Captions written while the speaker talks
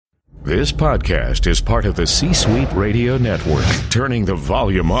This podcast is part of the C-Suite Radio Network, turning the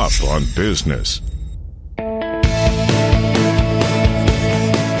volume up on business.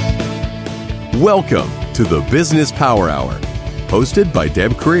 Welcome to the Business Power Hour, hosted by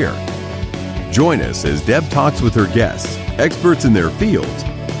Deb Creer. Join us as Deb talks with her guests, experts in their fields,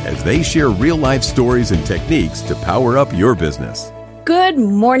 as they share real-life stories and techniques to power up your business. Good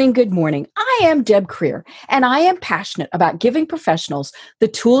morning, good morning. I am Deb Creer, and I am passionate about giving professionals the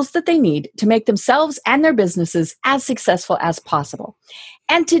tools that they need to make themselves and their businesses as successful as possible.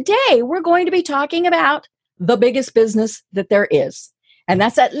 And today, we're going to be talking about the biggest business that there is. And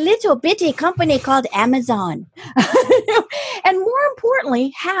that's that little bitty company called Amazon. And more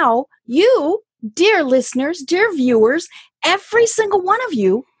importantly, how you, dear listeners, dear viewers, every single one of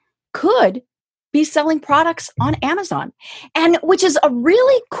you could be selling products on Amazon. And which is a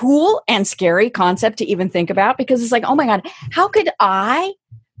really cool and scary concept to even think about, because it's like, oh my God, how could I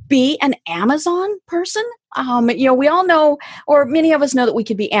be an Amazon person? We all know, or many of us know, that we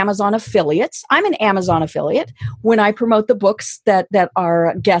could be Amazon affiliates. I'm an Amazon affiliate when I promote the books that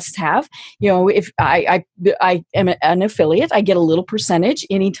our guests have. If I am an affiliate, I get a little percentage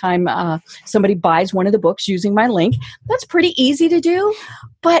anytime somebody buys one of the books using my link. That's pretty easy to do.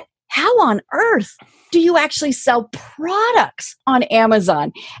 But how on earth do you actually sell products on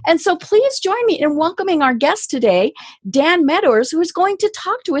Amazon? And so please join me in welcoming our guest today, Dan Meadors, who is going to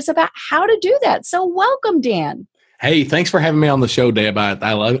talk to us about how to do that. So welcome, Dan. Hey, thanks for having me on the show, Deb.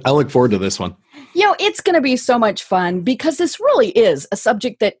 I look forward to this one. It's going to be so much fun because this really is a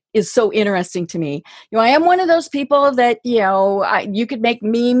subject that is so interesting to me. I am one of those people that, you could make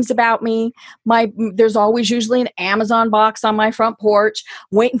memes about me. There's always usually an Amazon box on my front porch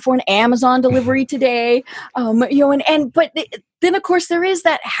waiting for an Amazon delivery today. But then of course there is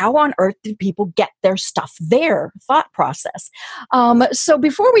that, how on earth did people get their stuff there thought process. So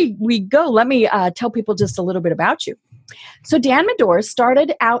before we go, let me tell people just a little bit about you. So Dan Meadors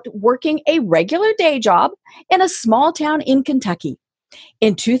started out working a regular day job in a small town in Kentucky.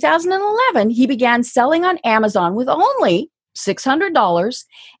 In 2011, he began selling on Amazon with only $600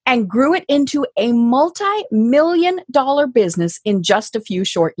 and grew it into a multi-million-dollar business in just a few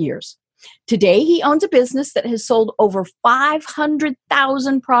short years. Today, he owns a business that has sold over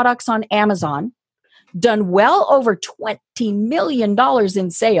 500,000 products on Amazon, done well over $20 million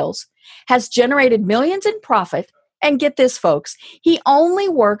in sales, has generated millions in profit. And get this, folks, he only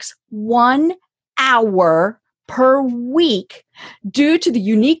works 1 hour per week due to the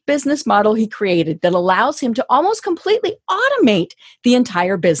unique business model he created that allows him to almost completely automate the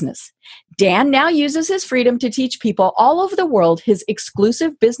entire business. Dan now uses his freedom to teach people all over the world his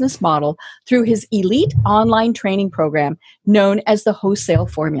exclusive business model through his elite online training program known as the Wholesale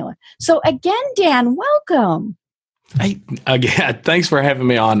Formula. So again, Dan, welcome. Hey, again, thanks for having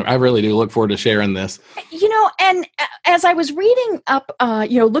me on. I really do look forward to sharing this. And as I was reading up,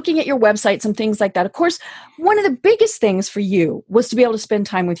 looking at your website, some things like that, of course, one of the biggest things for you was to be able to spend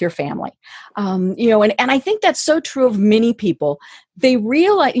time with your family. And I think that's so true of many people. They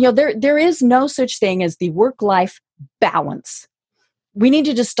realize, there is no such thing as the work-life balance. We need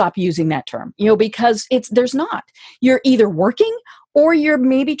to just stop using that term, because there's not. You're either working or you're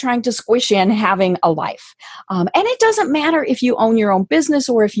maybe trying to squish in having a life. And it doesn't matter if you own your own business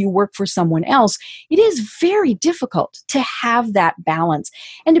or if you work for someone else. It is very difficult to have that balance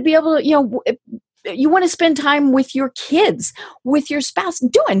and to be able to, you want to spend time with your kids, with your spouse,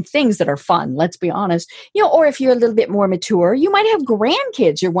 doing things that are fun, let's be honest. Or if you're a little bit more mature, you might have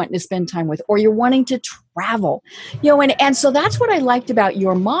grandkids you're wanting to spend time with, or you're wanting to travel. And so that's what I liked about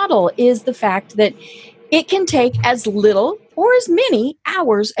your model, is the fact that it can take as little or as many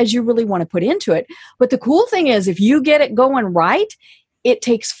hours as you really want to put into it. But the cool thing is, if you get it going right, it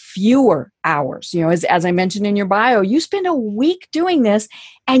takes fewer hours. As I mentioned in your bio, you spend a week doing this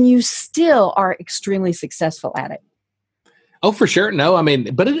and you still are extremely successul at it. Oh, for sure. No,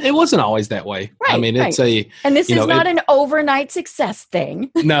 but it wasn't always that way. Right, it's and this is not an overnight success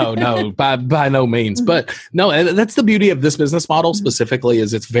thing. No, by no means. Mm-hmm. But no, that's the beauty of this business model specifically,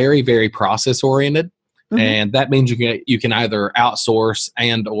 is it's very, very process oriented. Mm-hmm. And that means you can either outsource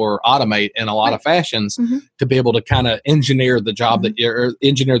and or automate in a lot of fashions to be able to kind of engineer the job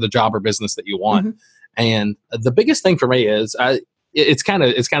engineer the job or business that you want. Mm-hmm. And the biggest thing for me is it's kind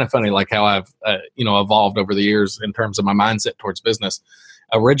of funny, like how I've evolved over the years in terms of my mindset towards business.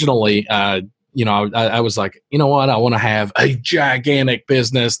 Originally, I was like, I want to have a gigantic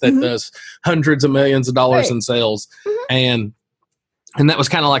business that does hundreds of millions of dollars in sales, and that was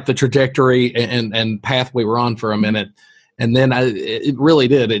kind of like the trajectory and path we were on for a minute. And then it really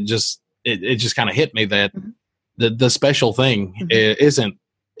did. It just kind of hit me that the special thing isn't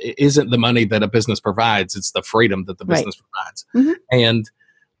isn't the money that a business provides; it's the freedom that the business provides. And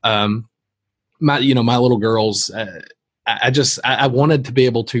my little girls, I wanted to be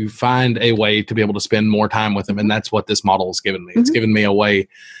able to find a way to be able to spend more time with them, and that's what this model has given me. It's given me a way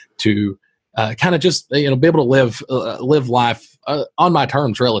to kind of just be able to live life on my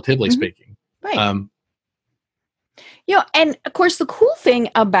terms, relatively speaking. Right. And of course, the cool thing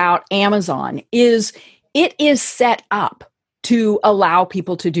about Amazon is it is set up to allow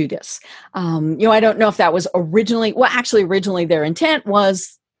people to do this. I don't know if that was originally their intent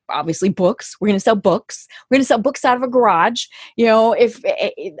was obviously books. We're going to sell books. We're going to sell books out of a garage. If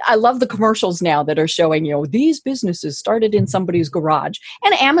I love the commercials now that are showing, these businesses started in somebody's garage,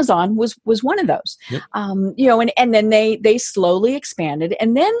 and Amazon was one of those. Yep. And then they slowly expanded,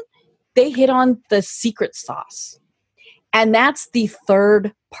 and then they hit on the secret sauce. And that's the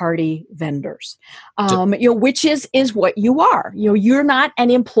third-party vendors, which is what you are. You're not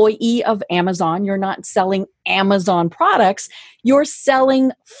an employee of Amazon. You're not selling Amazon products. You're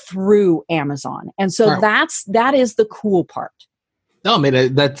selling through Amazon, and so that is the cool part. No, I mean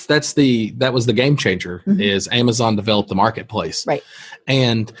that was the game changer. Is Amazon developed the marketplace, right?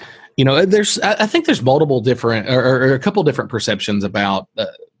 And I think there's multiple different or a couple different perceptions about.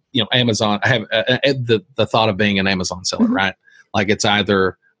 Amazon. I have the thought of being an Amazon seller, right? Like it's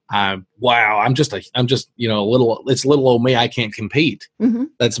either I'm just a little. It's little old me. I can't compete.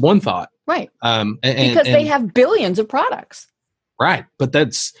 That's one thought, right? Because they have billions of products, right? But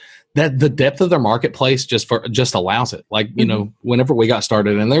that's the depth of their marketplace just allows it. Like whenever we got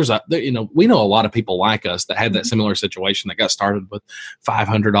started, and we know a lot of people like us that had that similar situation that got started with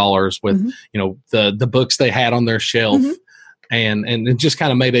 $500 with the books they had on their shelf. And it just kind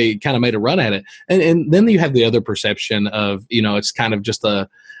of made a run at it, and then you have the other perception of it's kind of just a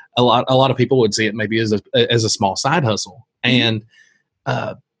lot of people would see it maybe as a small side hustle, and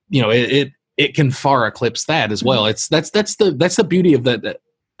it can far eclipse that as well. That's the beauty of that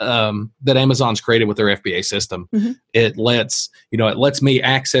Amazon's created with their FBA system. It lets me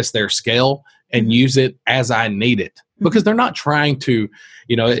access their scale and use it as I need it, because they're not trying to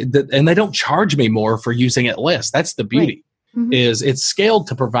and they don't charge me more for using it less. That's the beauty. Right. Is it's scaled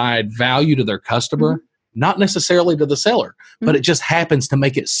to provide value to their customer, not necessarily to the seller, but it just happens to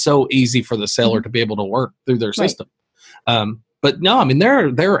make it so easy for the seller to be able to work through their system. But no, I mean, there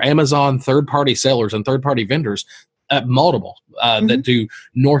are Amazon third-party sellers and third-party vendors at multiple that do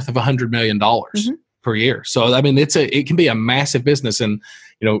north of $100 million per year. So, I mean, it can be a massive business. And,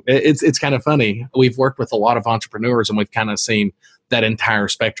 it's kind of funny. We've worked with a lot of entrepreneurs, and we've kind of seen that entire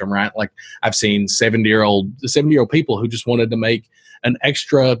spectrum, right? Like I've seen 70-year-old people who just wanted to make an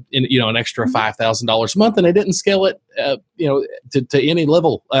extra $5,000 a month, and they didn't scale it, to any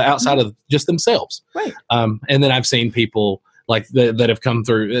level outside of just themselves. Right. And then I've seen people like that have come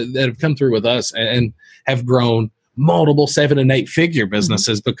through with us and have grown multiple 7 and 8 figure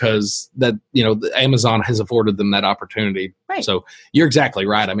businesses because that Amazon has afforded them that opportunity. Right. So you're exactly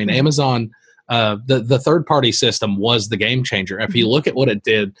right. I mean, Amazon. The third party system was the game changer. If you look at what it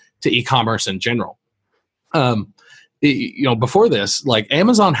did to e-commerce in general, before this, like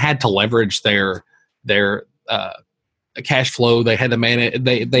Amazon had to leverage their cash flow. They had to manage.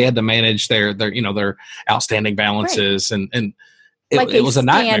 They had to manage their outstanding balances, and it was a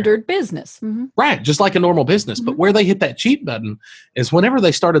nightmare. Standard business, right? Just like a normal business. But where they hit that cheat button is whenever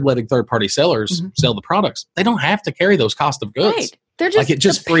they started letting third party sellers sell the products, they don't have to carry those cost of goods. Right. They're just like it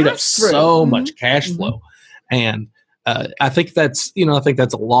just freed up so much cash flow, and I think that's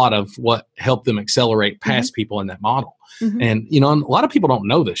a lot of what helped them accelerate past people in that model. And a lot of people don't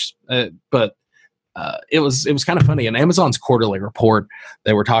know this, but it was kind of funny. In Amazon's quarterly report,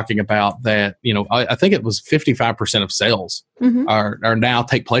 they were talking about that. I think it was 55% of sales are now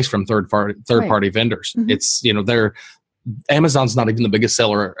take place from third party vendors. It's Amazon's not even the biggest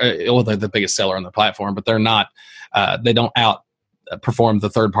seller. They're the biggest seller on the platform, but they're not. They don't outperform the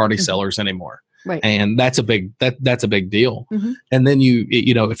third party sellers anymore. Right. And that's a big deal. And then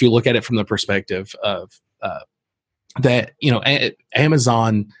if you look at it from the perspective of that,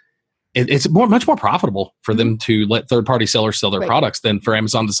 Amazon, it's much more profitable for them to let third party sellers sell their products than for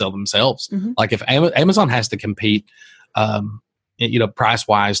Amazon to sell themselves. Like if Amazon has to compete, price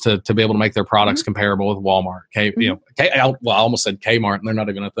wise to be able to make their products comparable with Walmart. I almost said Kmart, and they're not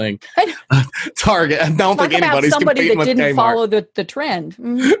even a thing. Target. I don't think anybody's competing with Kmart. Somebody that didn't follow the trend.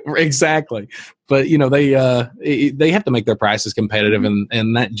 Exactly. But they have to make their prices competitive,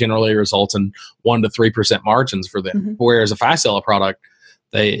 and that generally results in 1% to 3% margins for them. Whereas if I sell a product,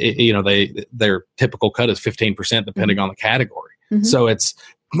 their typical cut is 15% depending on the category. So it's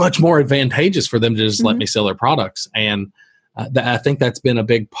much more advantageous for them to just let me sell their products. And I think that's been a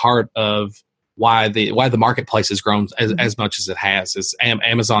big part of why the marketplace has grown as much as it has. Is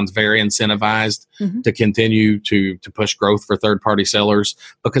Amazon's very incentivized to continue to push growth for third-party sellers,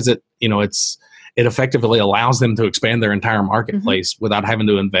 because it effectively allows them to expand their entire marketplace without having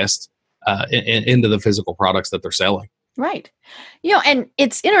to invest into the physical products that they're selling. Right. And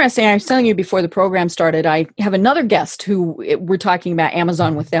it's interesting. I was telling you before the program started, I have another guest who we're talking about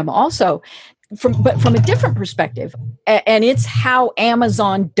Amazon with them also, but from a different perspective. And it's how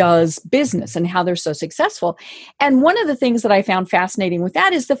Amazon does business and how they're so successful. And one of the things that I found fascinating with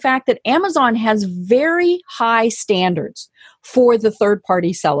that is the fact that Amazon has very high standards for the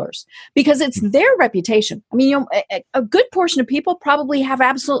third-party sellers, because it's their reputation. I mean, a good portion of people probably have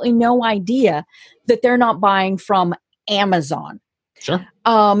absolutely no idea that they're not buying from Amazon. Sure.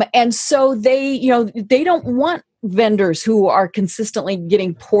 And so they don't want vendors who are consistently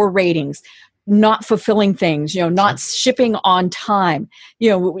getting poor ratings, not fulfilling things, not shipping on time,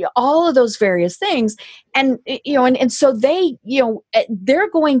 all of those various things. And, and so they're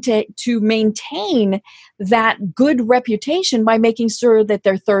going to maintain that good reputation by making sure that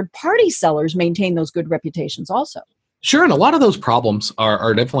their third-party sellers maintain those good reputations also. Sure, and a lot of those problems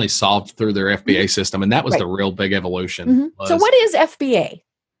are definitely solved through their FBA system, and that was the real big evolution. So what is FBA?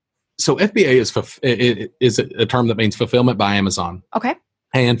 So FBA is a term that means fulfillment by Amazon. Okay.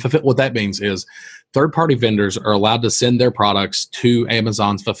 And what that means is third-party vendors are allowed to send their products to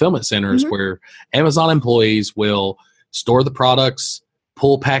Amazon's fulfillment centers, where Amazon employees will store the products,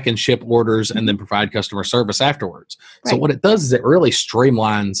 pull, pack, and ship orders, and then provide customer service afterwards. Right. So what it does is it really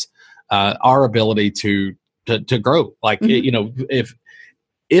streamlines our ability to grow. Like,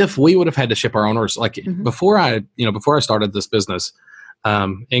 if we would have had to ship our own orders, like before I started this business,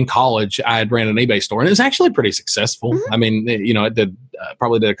 in college, I had ran an eBay store, and it was actually pretty successful. I mean, it did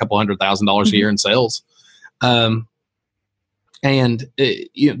probably did a couple $100,000 a year in sales. The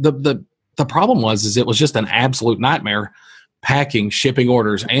problem was it was just an absolute nightmare packing, shipping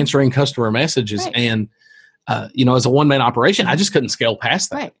orders, answering customer messages. Right. And, as a one-man operation, I just couldn't scale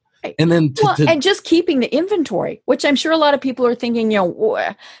past that. Right. Right. And then and just keeping the inventory, which I'm sure a lot of people are thinking,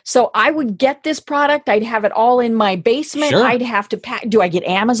 so I would get this product, I'd have it all in my basement. Sure. I'd have to pack. Do I get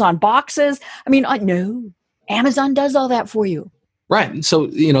Amazon boxes? I mean, no, Amazon does all that for you. Right. So,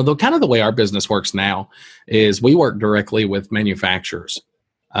 the way our business works now is we work directly with manufacturers.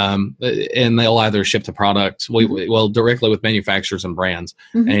 And they'll either ship the products, directly with manufacturers and brands,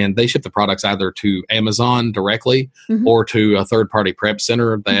 and they ship the products either to Amazon directly or to a third-party prep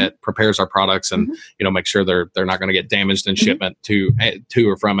center that prepares our products and make sure they're not going to get damaged in shipment to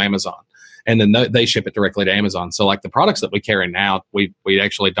or from Amazon, and then they ship it directly to Amazon. So, like the products that we carry now, we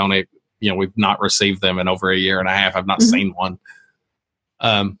actually donate. We've not received them in over a year and a half. I've not seen one.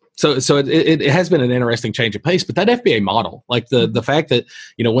 So it has been an interesting change of pace, but that FBA model, like the fact that,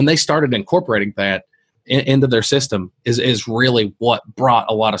 when they started incorporating that into their system is really what brought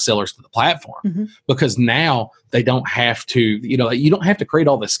a lot of sellers to the platform, because now they don't have to, you don't have to create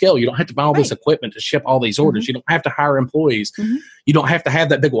all this scale. You don't have to buy all this equipment to ship all these orders. You don't have to hire employees. You don't have to have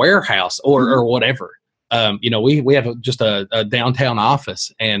that big warehouse or whatever. We have just a downtown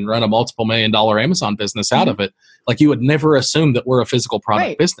office and run a multiple $1 million Amazon business out of it. Like, you would never assume that we're a physical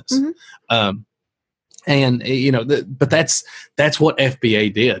product business. But that's what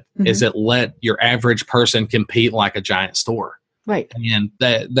FBA did, is it let your average person compete like a giant store. Right. And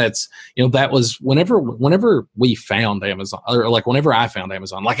that was whenever we found Amazon, or like whenever I found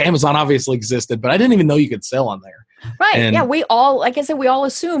Amazon, like Amazon obviously existed, but I didn't even know you could sell on there. Right. And we all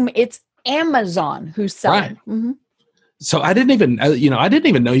assume it's Amazon who's selling. Right. So I didn't even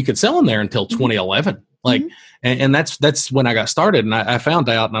know you could sell in there until 2011. Like, and that's when I got started, and I found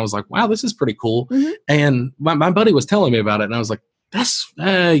out, and I was like, wow, this is pretty cool. And my buddy was telling me about it, and I was like, that's,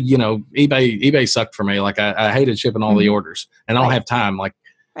 eBay sucked for me. Like, I hated shipping all the orders, and I don't have time. Like,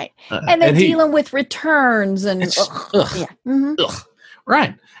 right. And then dealing with returns and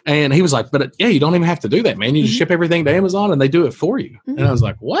right. And he was like, but you don't even have to do that, man. You just ship everything to Amazon and they do it for you. And I was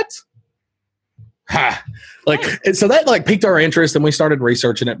like, what? So that piqued our interest, and we started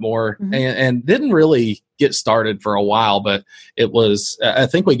researching it more, and didn't really get started for a while, but it was, I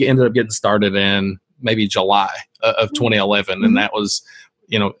think we ended up getting started in maybe July of 2011. And that was,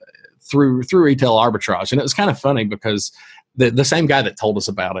 through retail arbitrage. And it was kind of funny because the same guy that told us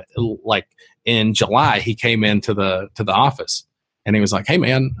about it, like in July, he came into the office and he was like, hey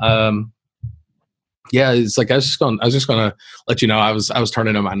man, it's like, I was just going to let you know, I was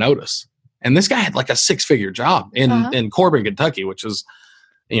turning in my notice. And this guy had like a 6-figure job in Corbin, Kentucky, which is,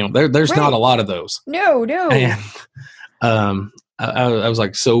 there's not a lot of those. No. And I was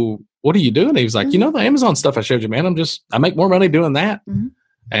like, so what are you doing? He was like, Mm-hmm. the Amazon stuff I showed you, man, I make more money doing that. Mm-hmm.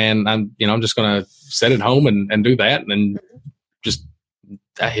 And I'm just going to sit at home and do that. And just,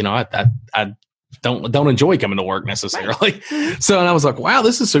 I don't enjoy coming to work necessarily. Right. Mm-hmm. So, and I was like, wow,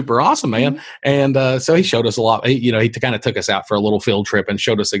 this is super awesome, man. Mm-hmm. And so he showed us a lot. He kind of took us out for a little field trip and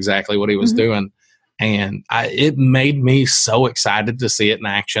showed us exactly what he was doing. And it made me so excited to see it in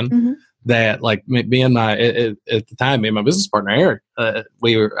action that, like, me and at the time, me and my business partner, Eric, I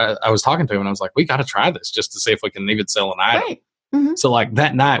was talking to him and I was like, we got to try this just to see if we can even sell an item. Right. Mm-hmm. So, like,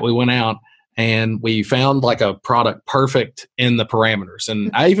 that night we went out and we found like a product perfect in the parameters. And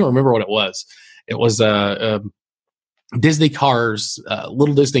I even remember what it was. It was Disney cars,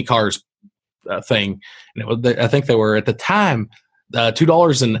 little Disney cars thing. And it was, I think they were at the time,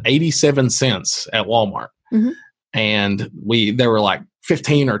 $2.87 at Walmart. Mm-hmm. And there were like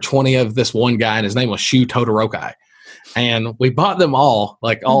 15 or 20 of this one guy, and his name was Shu Todoroki. And we bought them all,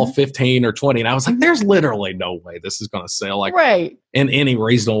 like all 15 or 20. And I was like, there's literally no way this is going to sell like in any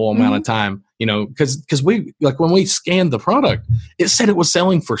reasonable amount of time, because we, like, when we scanned the product, it said it was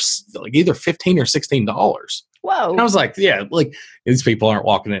selling for like either $15 or $16. Whoa. And I was like, yeah, like, these people aren't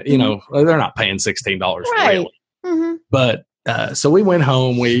walking it, they're not paying $16 really. Mm-hmm. But so we went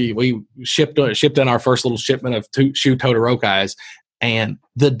home, we shipped in our first little shipment of Shu Todorokis. And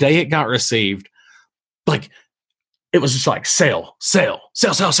the day it got received, like, it was just like sell.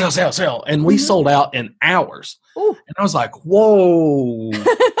 And we sold out in hours. Ooh. And I was like, whoa.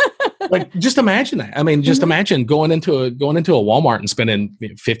 Like, just imagine that. I mean, just imagine going into a Walmart and spending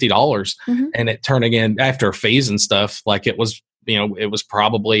 $50 and it turning in, after fees and stuff, like it was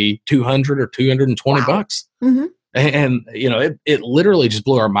probably $200 or $220 bucks. Mm-hmm. And it literally just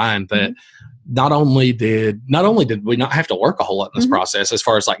blew our mind that not only did we not have to work a whole lot in this process as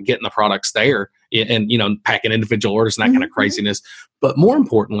far as like getting the products there and packing individual orders and that kind of craziness, but more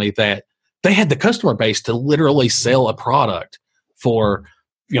importantly that they had the customer base to literally sell a product for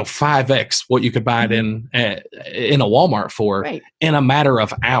 5x what you could buy it in a Walmart for in a matter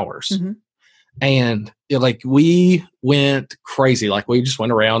of hours. Mm-hmm. And we went crazy. Like, we just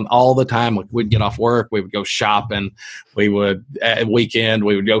went around all the time. Like, we'd get off work, we would go shopping. We would at weekend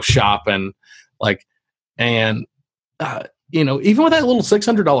we would go shopping. Like, and even with that little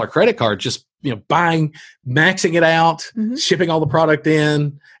 $600 credit card, just buying, maxing it out, shipping all the product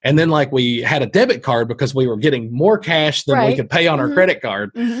in, and then like we had a debit card because we were getting more cash than we could pay on our credit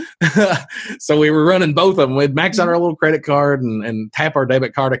card. So we were running both of them. We'd max out our little credit card and tap our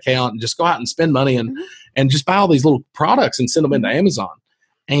debit card account and just go out and spend money and just buy all these little products and send them into Amazon.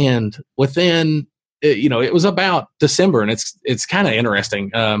 And within, it was about December, and it's kind of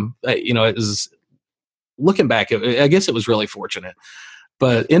interesting. It was, looking back, I guess it was really fortunate.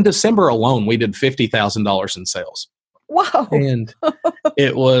 But in December alone, we did $50,000 in sales. Wow. And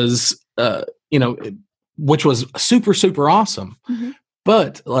it was, which was super, super awesome. Mm-hmm.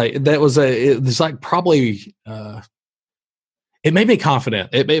 But like, it was like probably, it made me confident.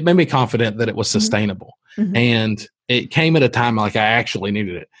 It made me confident that it was sustainable. Mm-hmm. And it came at a time like I actually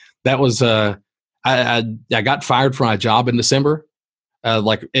needed it. That was, I got fired from my job in December.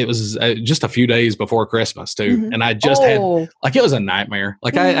 Like, it was just a few days before Christmas too. Mm-hmm. And I just had, like, it was a nightmare.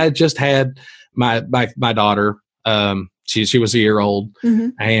 Like, I just had my daughter, she was a year old,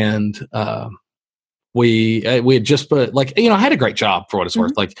 and we had just put, like, I had a great job for what it's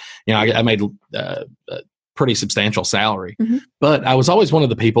worth. Like, I made a pretty substantial salary, but I was always one of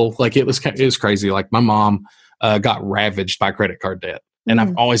the people, like, it was crazy. Like, my mom got ravaged by credit card debt. And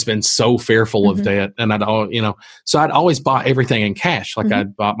I've always been so fearful of debt. And so I'd always bought everything in cash. Like,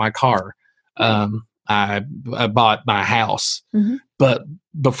 I'd bought my car. I bought my house. But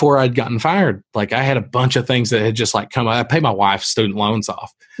before I'd gotten fired, like, I had a bunch of things that had just like come up. I paid my wife's student loans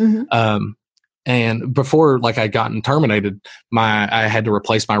off. And before, like, I'd gotten terminated, I had to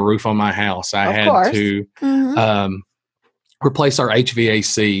replace my roof on my house. I had to replace our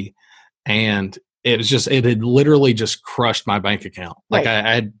HVAC, and it had literally just crushed my bank account. Like,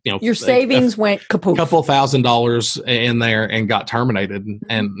 I had, your savings went kaput. A couple $1,000s in there and got terminated,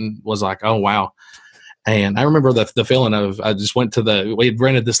 and was like, oh, wow. And I remember the feeling of, I just went we had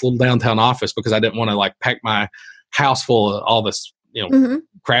rented this little downtown office because I didn't want to like pack my house full of all this,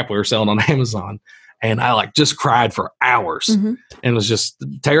 crap we were selling on Amazon. And I like just cried for hours and was just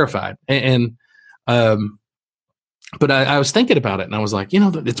terrified. But I was thinking about it, and I was like,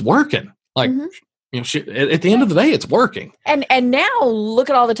 it's working. Like, at the end of the day, it's working. And now look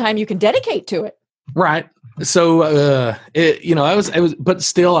at all the time you can dedicate to it. Right. So, but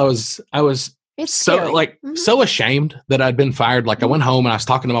still I was it's so scary. so ashamed that I'd been fired. Like, I went home and I was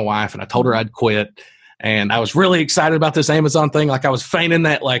talking to my wife and I told her I'd quit. And I was really excited about this Amazon thing. Like I was feigning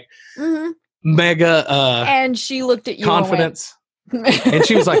that like mega and she looked at you confidence. And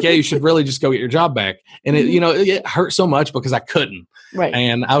she was like, yeah, you should really just go get your job back. And it, it hurt so much because I couldn't. Right.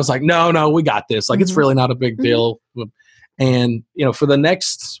 And I was like, no, we got this. Like, it's really not a big deal. And, for the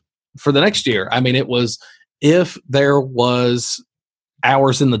next year, I mean, it was, if there was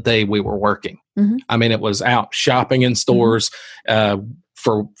hours in the day we were working, I mean, it was out shopping in stores,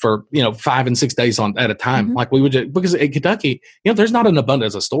 for 5 and 6 days at a time. Like we would because in Kentucky, there's not an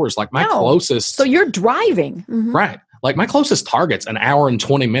abundance of stores. Like my closest. So you're driving. Right. Like my closest target's an hour and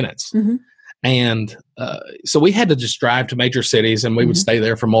 20 minutes. And so we had to just drive to major cities, and we would stay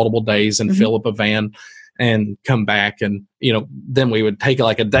there for multiple days and fill up a van and come back. And, then we would take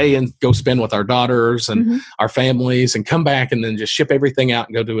like a day and go spend with our daughters and our families and come back and then just ship everything out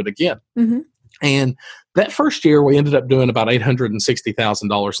and go do it again. And that first year, we ended up doing about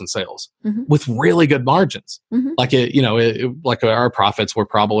 $860,000 in sales with really good margins. Like like our profits were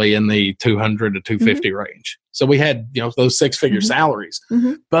probably in the 200 to 250 range. So we had those 6-figure salaries,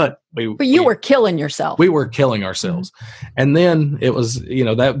 but you were killing yourself. We were killing ourselves, and then it was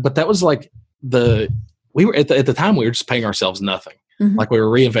but that was like we were at the time we were just paying ourselves nothing. Like we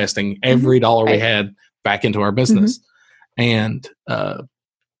were reinvesting every dollar we had back into our business, and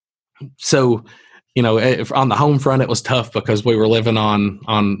so, if on the home front, it was tough because we were living on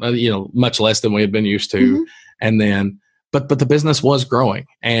much less than we had been used to. And then, but the business was growing.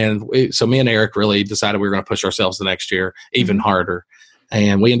 And so me and Eric really decided we were going to push ourselves the next year even harder.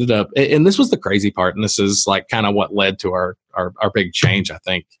 And we ended up, and this was the crazy part. And this is like kind of what led to our big change, I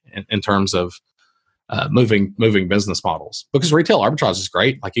think, in terms of moving business models, because retail arbitrage is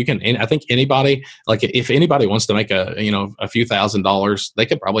great. Like I think anybody, like if anybody wants to make a few $1,000s, they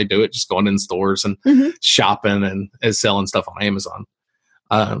could probably do it just going in stores and shopping and selling stuff on Amazon.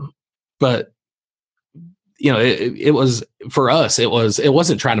 But it was, for us, it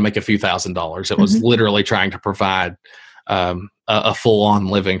wasn't trying to make a few $1,000s. It was literally trying to provide a full on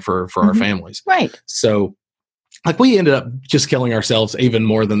living for our families. Right. So like we ended up just killing ourselves even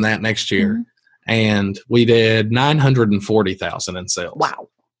more than that next year. And we did $940,000 in sales. Wow.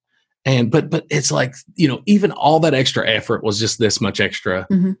 And but it's like, even all that extra effort was just this much extra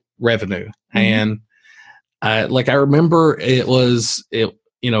revenue. And I remember it was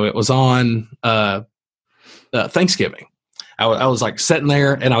on Thanksgiving. I was like sitting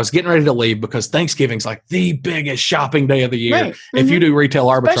there and I was getting ready to leave because Thanksgiving's like the biggest shopping day of the year. Right. If you do retail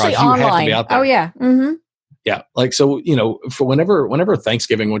arbitrage, especially you online. have to be out there. Oh yeah. Yeah. Like, so, for whenever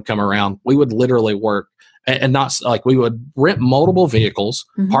Thanksgiving would come around, we would literally work and not like we would rent multiple vehicles,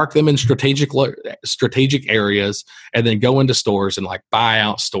 park them in strategic areas, and then go into stores and like buy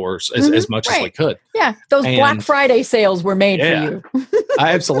out stores as much as we could. Yeah. Those Black Friday sales were made for you.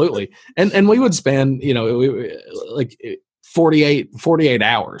 Absolutely. And we would spend, like 48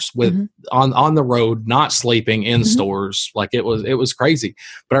 hours with on the road, not sleeping in stores. Like it was crazy.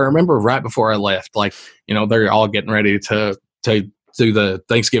 But I remember right before I left, like, they're all getting ready to do the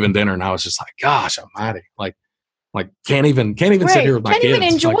Thanksgiving dinner. And I was just like, gosh almighty, like can't even sit here with my kids. Can't even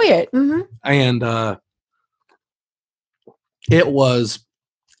enjoy it. And it was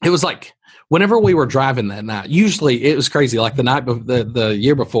like, whenever we were driving that night, usually it was crazy. Like the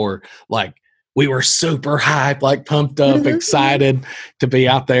year before, like, we were super hyped, like pumped up, excited to be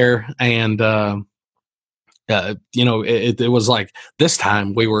out there. And, it was like this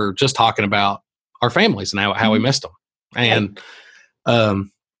time we were just talking about our families and how we missed them. And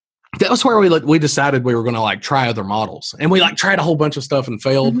that was where we decided we were going to like try other models. And we like tried a whole bunch of stuff and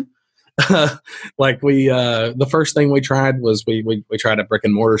failed. Like the first thing we tried was we tried a brick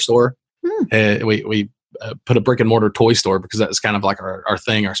and mortar store. We put a brick and mortar toy store because that was kind of like our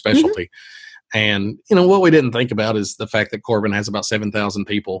thing, our specialty. And, what we didn't think about is the fact that Corbin has about 7,000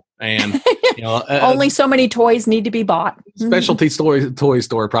 people and, only so many toys need to be bought. Specialty toy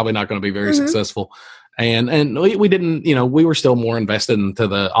store, probably not going to be very successful. And we didn't, we were still more invested into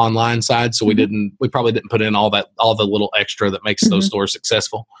the online side. So we probably didn't put in all the little extra that makes those stores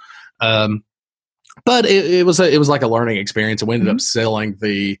successful. But it was like a learning experience. And we ended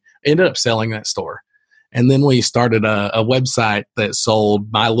up selling that store. And then we started a website that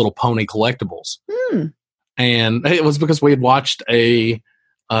sold My Little Pony collectibles. And it was because we had watched a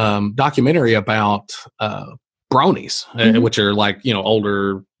documentary about bronies, which are like,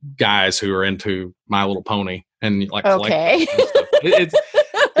 older guys who are into My Little Pony and like okay.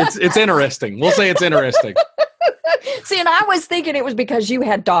 It's interesting. We'll say it's interesting. See, and I was thinking it was because you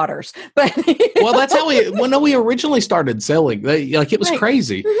had daughters, but well, that's how we originally started selling. It was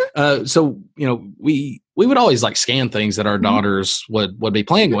crazy. So, we we would always like scan things that our daughters would be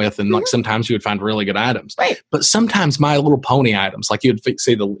playing with. And like sometimes you would find really good items, but sometimes My Little Pony items, like you'd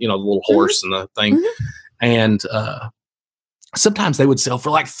see the, the little horse and the thing. And, sometimes they would sell for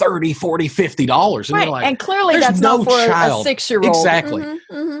like $30, $40, $50. And, like, and clearly that's not for a 6-year-old. Exactly.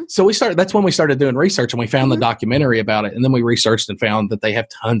 So that's when we started doing research, and we found the documentary about it. And then we researched and found that they have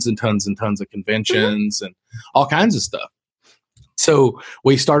tons and tons and tons of conventions and all kinds of stuff. So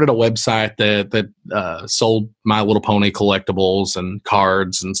we started a website that sold My Little Pony collectibles and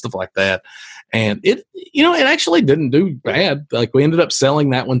cards and stuff like that. And it actually didn't do bad. Like we ended up selling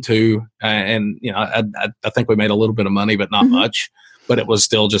that one too. And, I think we made a little bit of money, but not much, but it was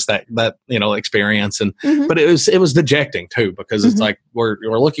still just that, experience. And, but it was dejecting too, because it's like, we're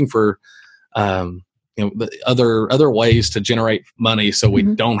looking for, the other ways to generate money. So we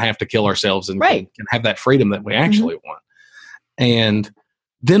don't have to kill ourselves and can have that freedom that we actually want. And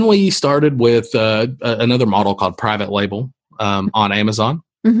then we started with another model called private label on Amazon.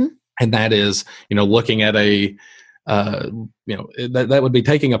 And that is, looking at that would be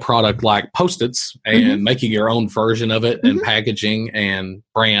taking a product like Post-its and making your own version of it and packaging and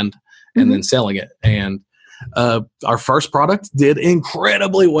brand and then selling it. And our first product did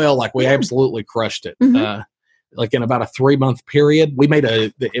incredibly well. Like we absolutely crushed it. Like in about a 3-month period, we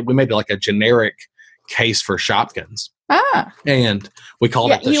made like a generic case for Shopkins. And we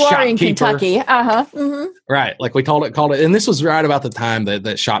called it the You are in Shopkeeper. Kentucky. Right. Like we called it, and this was right about the time that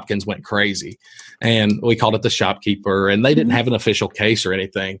Shopkins went crazy. And we called it the Shopkeeper, and they didn't have an official case or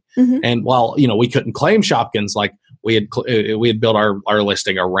anything. And while, we couldn't claim Shopkins, like we had built our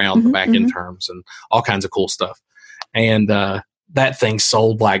listing around the back end terms and all kinds of cool stuff. And, that thing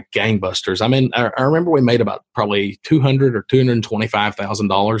sold like gangbusters. I mean, I remember we made about probably $200,000 or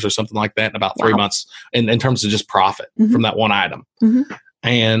 $225,000 or something like that in about 3 months in terms of just profit from that one item.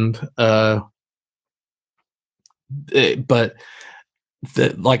 And, but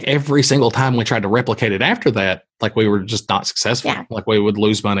like every single time we tried to replicate it after that, like we were just not successful. Like we would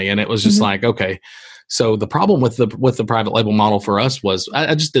lose money, and it was just like, okay. So the problem with the private label model for us was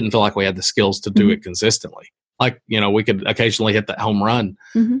I just didn't feel like we had the skills to do it consistently. Like, we could occasionally hit that home run,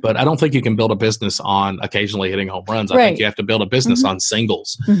 but I don't think you can build a business on occasionally hitting home runs. I think you have to build a business on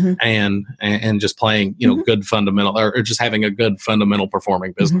singles and just playing, good fundamental or just having a good fundamental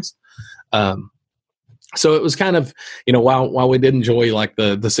performing business. So it was kind of, while we did enjoy like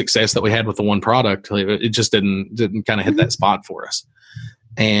the success that we had with the one product, it just didn't kind of hit that spot for us.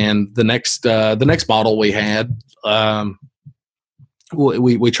 And the next model we had,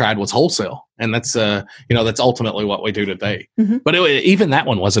 we tried was wholesale, and that's that's ultimately what we do today. But even that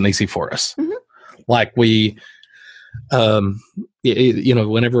one wasn't easy for us. Like we,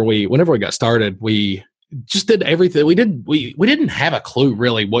 whenever we got started, we just did everything. We didn't have a clue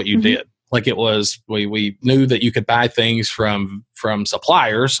really what you did. Like it was, we knew that you could buy things from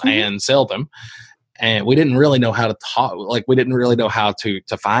suppliers and sell them. And we didn't really know how to talk. Like we didn't really know how to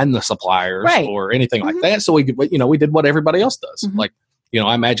find the suppliers or anything like that. So we did what everybody else does. Like,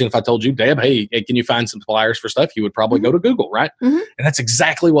 I imagine if I told you, Deb, hey, can you find some suppliers for stuff? You would probably go to Google, right? And that's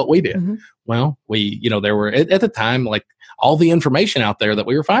exactly what we did. Well, there were at the time, like all the information out there that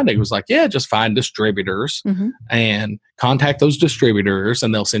we were finding was like, just find distributors and contact those distributors,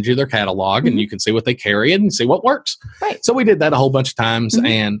 and they'll send you their catalog and you can see what they carry and see what works. So we did that a whole bunch of times.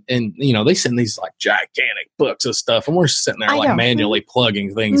 And they send these like gigantic books of stuff, and we're sitting there manually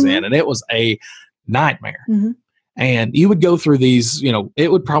plugging things in, and it was a nightmare. And you would go through these,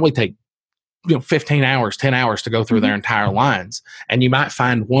 it would probably take 15 hours, 10 hours to go through their entire lines. And you might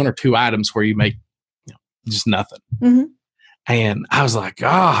find 1 or 2 items where you make just nothing. And I was like,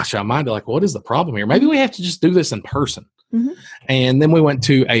 gosh, I'm like, what is the problem here? Maybe we have to just do this in person. And then we went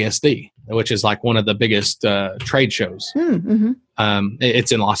to ASD, which is like one of the biggest trade shows.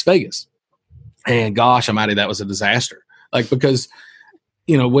 It's in Las Vegas. And gosh almighty, that was a disaster. Like, because,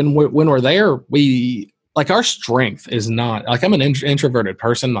 when we're there, like our strength is not, like I'm an introverted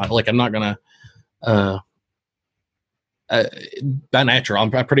person. Like I'm not going to, by nature, I'm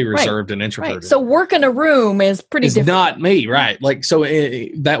pretty reserved and introverted. So work in a room is pretty different. Not me, right? Like, so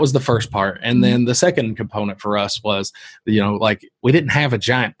that was the first part. And then the second component for us was, like we didn't have a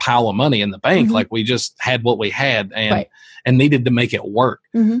giant pile of money in the bank. Like we just had what we had and needed to make it work.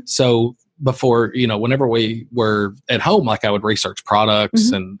 So before, whenever we were at home, like I would research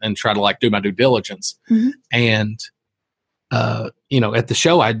products and try to like do my due diligence. And, at the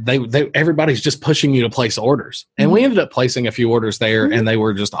show, everybody's just pushing you to place orders. And we ended up placing a few orders there and they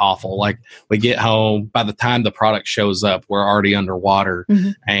were just awful. Like we get home, by the time the product shows up, we're already underwater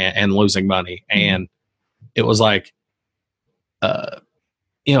and losing money. And it was like,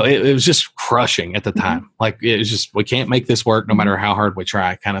 it was just crushing at the time. Like it was just, we can't make this work no matter how hard we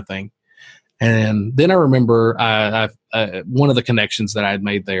try, kind of thing. And then I remember one of the connections that I had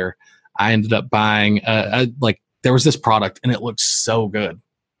made there, I ended up buying, there was this product and it looked so good.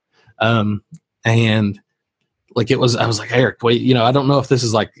 And like I was like, Eric, wait, I don't know if this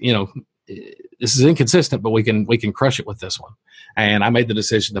is like, this is inconsistent, but we can crush it with this one. And I made the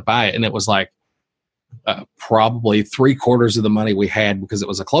decision to buy it. And it was like probably 3/4 of the money we had because it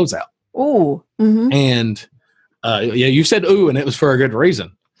was a closeout. Ooh. Mm-hmm. And you said, ooh, and it was for a good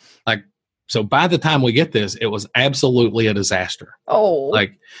reason. Like, so by the time we get this, it was absolutely a disaster. Oh,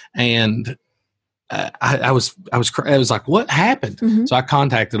 like, and I was like, what happened? Mm-hmm. So I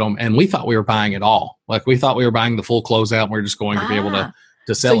contacted them, and we thought we were buying it all. Like, we thought we were buying the full closeout, and we are just going to be able to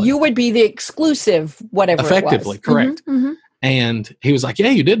sell it. So you would be the exclusive, whatever effectively, it was. Correct. Mm-hmm, mm-hmm. And he was like, yeah,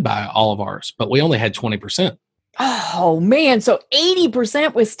 you did buy all of ours, but we only had 20%. Oh man. So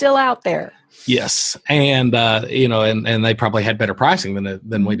 80% was still out there. Yes. And, and they probably had better pricing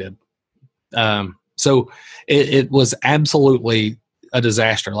than we did. So it was absolutely a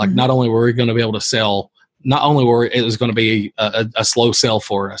disaster. Like, not only were we going to be able to sell, it was going to be a slow sell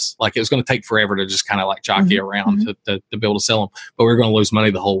for us. Like, it was going to take forever to just kind of like jockey around to be able to sell them, but we were going to lose money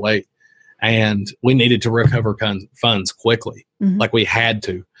the whole way. And we needed to recover funds quickly. Like, we had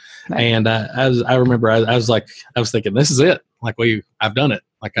to. Right. And I remember I was thinking, this is it. Like, I've done it.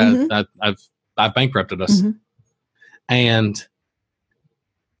 Like, I've bankrupted us. And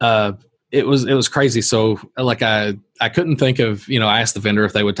it was crazy. So like I couldn't think of, I asked the vendor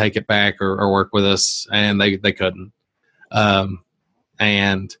if they would take it back or work with us, and they couldn't. And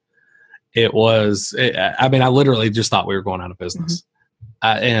I literally just thought we were going out of business.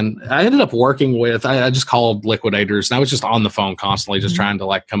 And I ended up working with, I just called liquidators, and I was just on the phone constantly, just trying to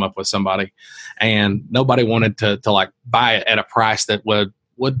like come up with somebody, and nobody wanted to like buy it at a price that would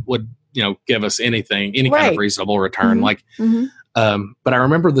give us any kind of reasonable return. Like, but I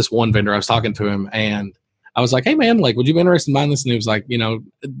remember this one vendor, I was talking to him, and I was like, hey man, like, would you be interested in buying this? And he was like,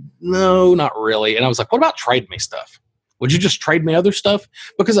 no, not really. And I was like, what about trade me stuff? Would you just trade me other stuff?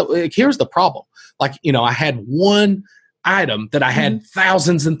 Because here's the problem. Like, I had one item that I had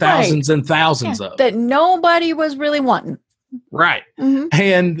thousands and thousands and thousands of that nobody was really wanting. Right.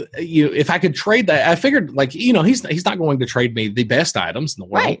 And if I could trade that, I figured like, he's not going to trade me the best items in the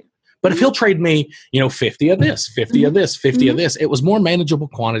world. Right. But if he'll trade me, 50 of this, 50 of this, 50 of this, it was more manageable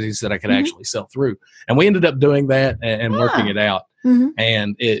quantities that I could actually sell through. And we ended up doing that and working it out.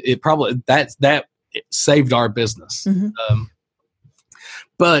 And it probably, that it saved our business.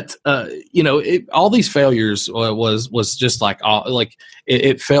 But all these failures was just like,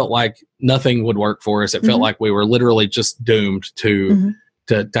 it felt like nothing would work for us. It felt like we were literally just doomed to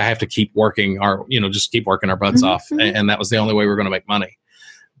have to keep working just keep working our butts off. And that was the only way we were going to make money.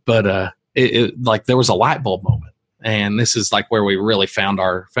 But it like there was a light bulb moment, and this is like where we really found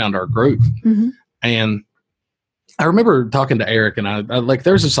our groove. And I remember talking to Eric, and I like,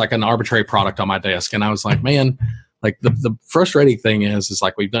 there's just like an arbitrary product on my desk, and I was like, man, like the frustrating thing is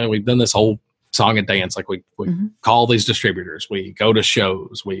like we've done this whole song and dance. Like we call these distributors, we go to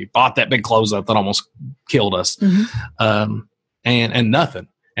shows, we bought that big closeout that almost killed us, and nothing.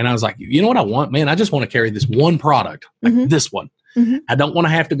 And I was like, you know what I want, man? I just want to carry this one product, like this one. I don't want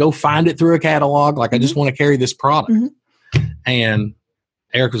to have to go find it through a catalog. Like, I just want to carry this product. And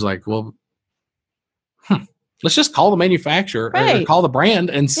Eric was like, well, let's just call the manufacturer or call the brand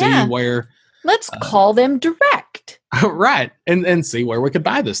and see where. Let's call them direct. Right. And see where we could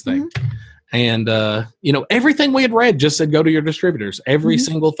buy this thing. And, everything we had read just said, go to your distributors. Every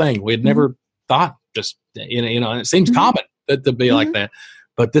single thing. We had never thought just, and it seems common to be like that.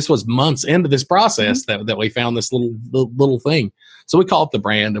 But this was months into this process that we found this little thing. So we called up the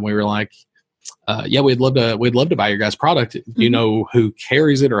brand, and we were like, we'd love to buy your guys' product. Do you know who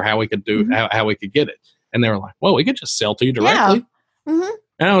carries it, or how we could do how we could get it? And they were like, well, we could just sell to you directly. And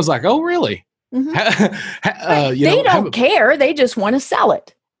I was like, oh, really? They don't care. They just want to sell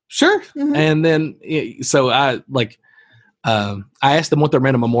it. Sure. And then, so I asked them what their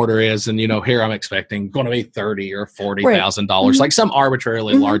minimum order is, and here I'm expecting going to be $30,000 or $40,000, like some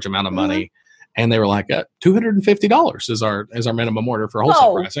arbitrarily large amount of money. And they were like, $250 is our minimum order for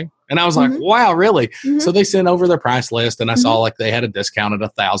wholesale pricing. And I was like, wow, really? So they sent over their price list, and I saw like they had a discount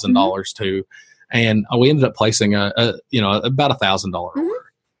at $1,000 too. And we ended up placing about $1,000 order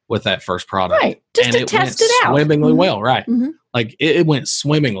with that first product. Right. Just and to test it out. Swimmingly well. Right. Like it went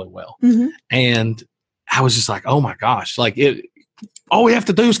swimmingly well. And I was just like, oh my gosh, like all we have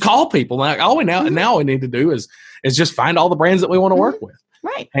to do is call people. Like now we need to do is just find all the brands that we want to work with.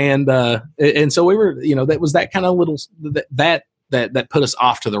 Right. And so we were, that was that kind of little, that that put us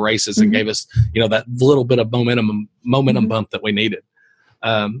off to the races and gave us, that little bit of momentum bump that we needed.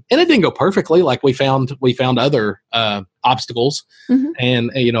 And it didn't go perfectly. Like we found other obstacles,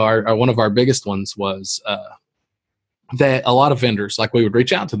 and one of our biggest ones was that a lot of vendors, like we would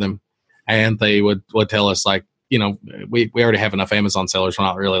reach out to them, and they would tell us like, we already have enough Amazon sellers. We're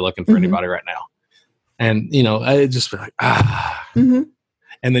not really looking for anybody right now. And I just be like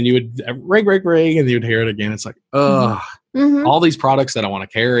and then you would ring, and you'd hear it again. It's like, all these products that I want to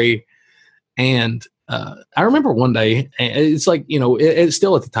carry, and I remember one day, it's like, it's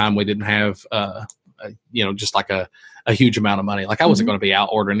still at the time we didn't have, just like a huge amount of money. Like I wasn't going to be out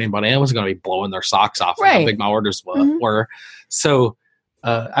ordering anybody. I wasn't going to be blowing their socks off how big my orders were. So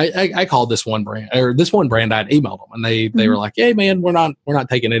I called this one brand, I'd emailed them, and they were like, "Hey man, we're not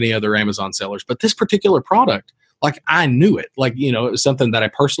taking any other Amazon sellers, but this particular product, like I knew it, like, it was something that I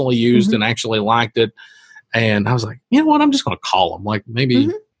personally used and actually liked it." And I was like, you know what, I'm just going to call them, like maybe,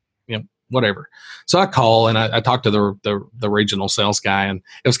 whatever. So I call and I talked to the regional sales guy, and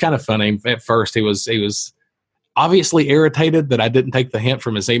it was kind of funny. At first he was obviously irritated that I didn't take the hint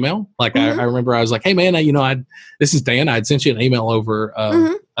from his email. Like I remember I was like, "Hey man, this is Dan. I'd sent you an email over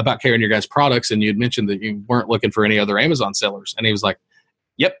about carrying your guys' products, and you'd mentioned that you weren't looking for any other Amazon sellers." And he was like,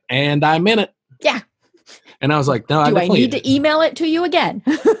 "Yep, and I meant it." Yeah. And I was like, "No, I need to email it to you again?"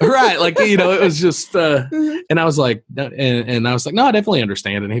 Right. Like, it was just, and I was like, and I was like, "No, I definitely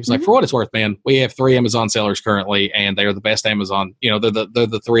understand." And he was like, "For what it's worth, man, we have 3 Amazon sellers currently, and they are the best Amazon, they're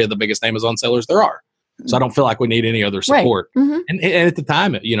the 3 of the biggest Amazon sellers there are. So I don't feel like we need any other support." Right. And at the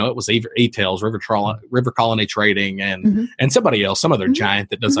time, it was E-Tails, River Colony Trading, and somebody else, some other giant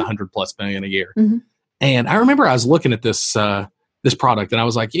that does $100+ million a year. And I remember I was looking at this product, and I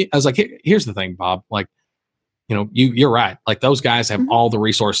was like, here's the thing, Bob, like, you're right. Like those guys have all the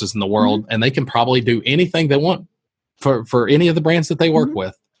resources in the world, and they can probably do anything they want for any of the brands that they work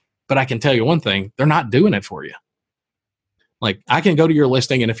with. But I can tell you one thing, they're not doing it for you. Like I can go to your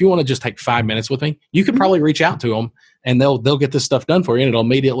listing, and if you want to just take 5 minutes with me, you could probably reach out to them, and they'll get this stuff done for you, and it'll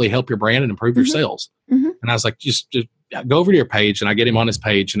immediately help your brand and improve your sales. And I was like, just go over to your page, and I get him on his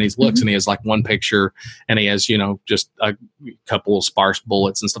page, and he looks and he has like one picture, and he has, just a couple of sparse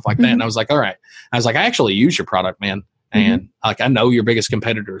bullets and stuff like that. And I was like, all right. I was like, I actually use your product, man. And like, I know your biggest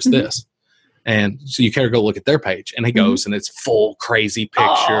competitor is this. And so you care to go look at their page, and he goes and it's full crazy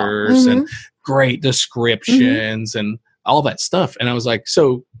pictures and great descriptions and all that stuff. And I was like,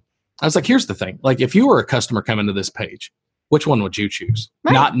 here's the thing. Like if you were a customer coming to this page, which one would you choose?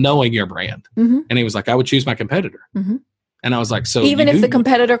 Right. Not knowing your brand. And he was like, I would choose my competitor. And I was like, so even if the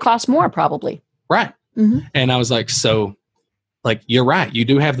competitor costs more, probably. Right. And I was like, so like, you're right. You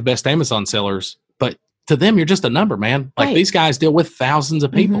do have the best Amazon sellers, but to them, you're just a number, man. Like these guys deal with thousands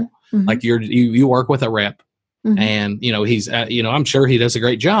of people. Like you work with a rep, and he's I'm sure he does a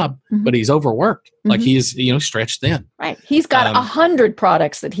great job, but he's overworked. Like he's stretched thin. Right. He's got 100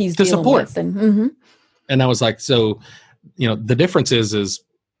 products that he's dealing with. And I was like, so the difference is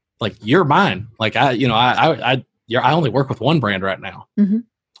like you're mine. Like I only work with one brand right now,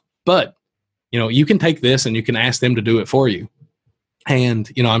 but you can take this and you can ask them to do it for you,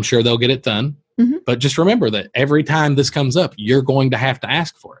 and I'm sure they'll get it done. But just remember that every time this comes up, you're going to have to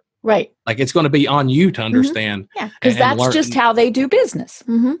ask for it. Right. Like it's going to be on you to understand. Yeah, because that's just how they do business.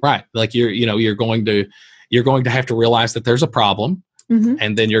 Right. Like you're going to have to realize that there's a problem,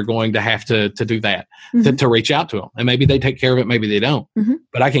 and then you're going to have to do that to reach out to them. And maybe they take care of it, maybe they don't.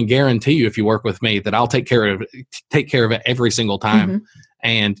 But I can guarantee you, if you work with me, that I'll take care of it every single time,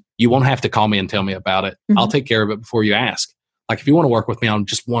 and you won't have to call me and tell me about it. I'll take care of it before you ask. Like if you want to work with me on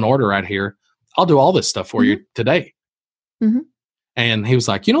just one order right here, I'll do all this stuff for you today. And he was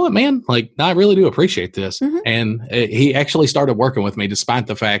like, you know what, man? Like, I really do appreciate this. And he actually started working with me despite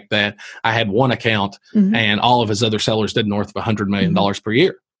the fact that I had one account and all of his other sellers did north of $100 million per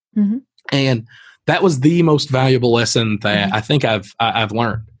year. And that was the most valuable lesson that I think I've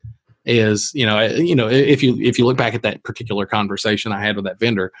learned is, if you look back at that particular conversation I had with that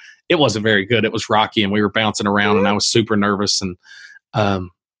vendor, it wasn't very good. It was rocky and we were bouncing around and I was super nervous. And,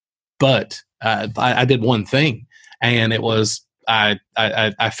 but I did one thing, and it was, I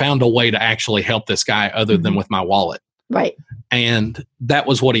found a way to actually help this guy other than with my wallet. Right. And that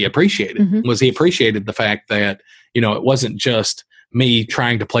was what he appreciated, was he appreciated the fact that, it wasn't just me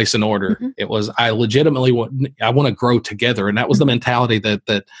trying to place an order. It was, I legitimately want to grow together. And that was the mentality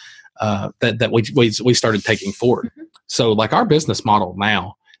that we started taking forward. So like our business model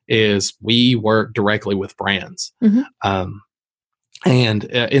now is we work directly with brands. And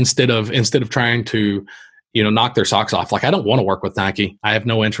instead of trying to, knock their socks off. Like, I don't want to work with Nike. I have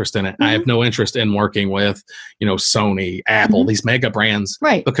no interest in it. I have no interest in working with, Sony, Apple, these mega brands,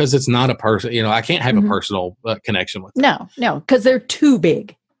 right? Because it's not a person, I can't have a personal connection with them. No, because they're too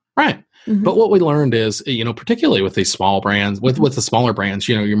big. Right. But what we learned is, particularly with these small brands, with the smaller brands,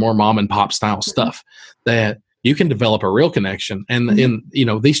 your more mom and pop style stuff, that you can develop a real connection. And in,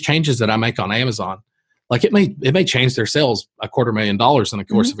 these changes that I make on Amazon, like it may change their sales $250,000 in the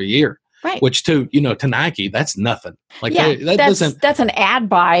course of a year. Right. Which to Nike, that's nothing. Like that's an ad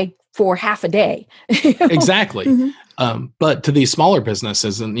buy for half a day. Exactly. But to these smaller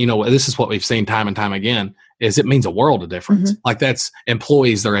businesses, and this is what we've seen time and time again, is it means a world of difference. Like, that's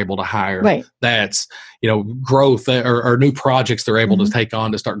employees they're able to hire. Right. That's, growth or new projects they're able to take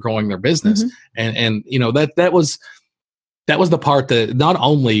on to start growing their business. And that was the part that not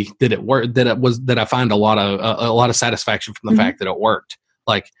only did it work, that I find a lot of satisfaction from the fact that it worked.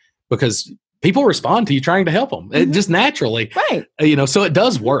 Like, because people respond to you trying to help them. It just naturally, right? So it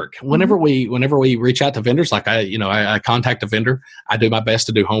does work. Whenever we reach out to vendors, like I contact a vendor, I do my best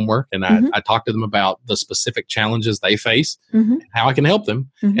to do homework, and I talk to them about the specific challenges they face, and how I can help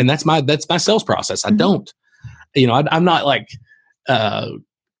them, and that's my sales process. I don't, I'm not like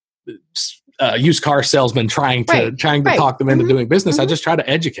used car salesman trying to talk them into doing business. I just try to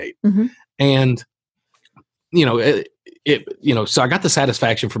educate, and so I got the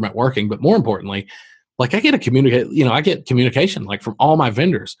satisfaction from it working, but more importantly, like I get communication like from all my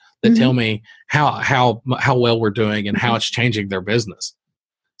vendors that tell me how well we're doing and how it's changing their business.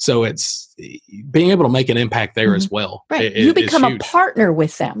 So it's being able to make an impact there as well. Right. You become a partner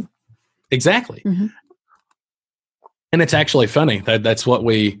with them. Exactly. And it's actually funny that's what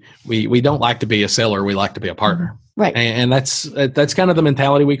we don't like to be a seller. We like to be a partner. Right. And that's kind of the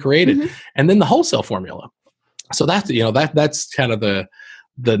mentality we created. And then the wholesale formula. So that's kind of the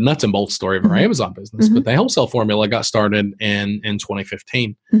nuts and bolts story of our Amazon business. But the wholesale formula got started in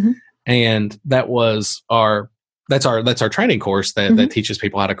 2015, and that's our training course that teaches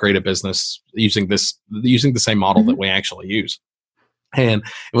people how to create a business using the same model that we actually use. And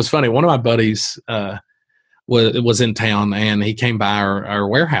it was funny. One of my buddies was in town, and he came by our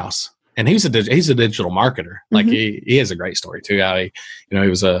warehouse. And he's a digital marketer. Like he has a great story too. How he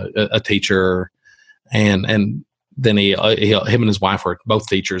was a teacher. And then him and his wife were both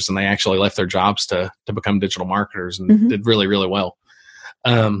teachers, and they actually left their jobs to become digital marketers and did really, really well.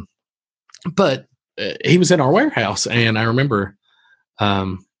 But he was in our warehouse, and I remember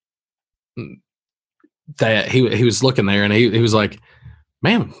that he was looking there, and he was like,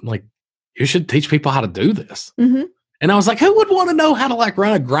 "Man, like you should teach people how to do this." And I was like, "Who would want to know how to like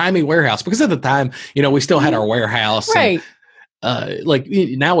run a grimy warehouse?" Because at the time, we still had our warehouse, right? Like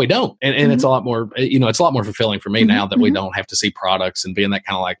now we don't, and it's a lot more, it's a lot more fulfilling for me now that we don't have to see products and be in that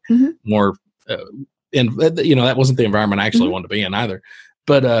kind of like more, and that wasn't the environment I actually wanted to be in either.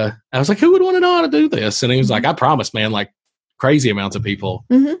 But I was like, who would want to know how to do this? And he was like, I promise, man, like crazy amounts of people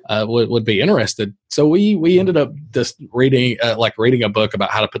would be interested. So we ended up just reading a book about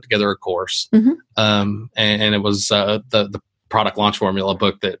how to put together a course, and it was the product launch formula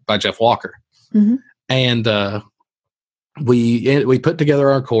book by Jeff Walker, and we put together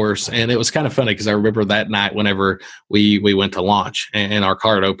our course, and it was kind of funny because I remember that night whenever we went to launch and our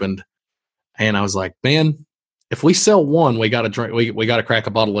cart opened, and I was like, man, if we sell one, we got to drink, we got to crack a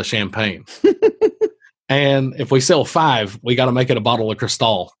bottle of champagne. And if we sell 5, we got to make it a bottle of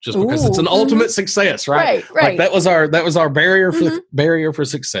Cristal, just because it's an ultimate success, right? Like that was our barrier for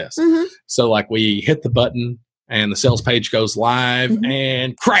success. So like we hit the button and the sales page goes live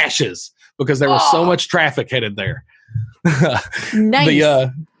and crashes because there was so much traffic headed there.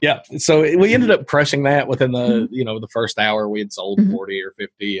 Nice. So we ended up crushing that within the the first hour. We had sold 40 or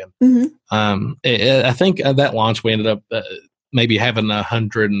 50, and I think that launch we ended up maybe having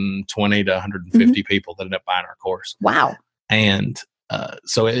 120 to 150 people that ended up buying our course. Wow! And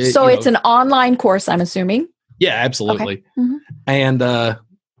so it's an online course, I'm assuming. Yeah, absolutely. Okay. And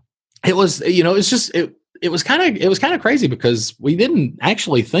it was it was kind of crazy because we didn't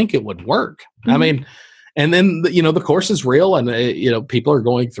actually think it would work. I mean. And then, the course is real, and, people are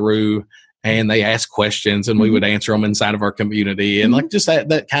going through and they ask questions, and we would answer them inside of our community, and like just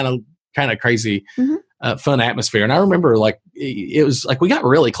that kind of crazy, fun atmosphere. And I remember like, it was like, we got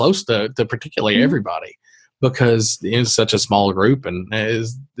really close to particularly everybody because it's such a small group, and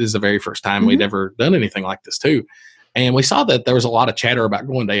this is the very first time we'd ever done anything like this too. And we saw that there was a lot of chatter about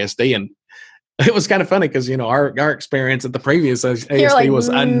going to ASD, and it was kind of funny because, our experience at the previous ASD was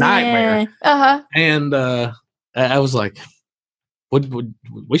a nightmare. And I was like,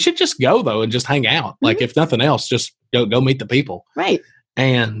 we should just go, though, and just hang out. Like, if nothing else, just go meet the people. Right.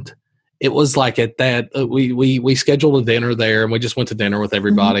 And it was like at that, we scheduled a dinner there, and we just went to dinner with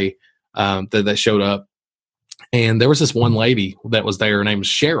everybody that showed up. And there was this one lady that was there. Her name was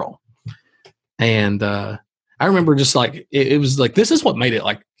Cheryl. And I remember just like, it was like, this is what made it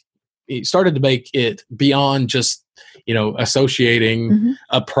like, it started to make it beyond just, associating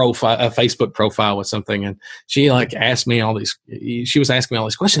a Facebook profile with something. And she like asked me she was asking me all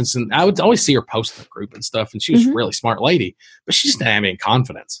these questions, and I would always see her post in the group and stuff. And she was a really smart lady, but she just didn't have any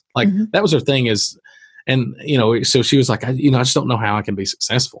confidence. Like that was her thing so she was like, I just don't know how I can be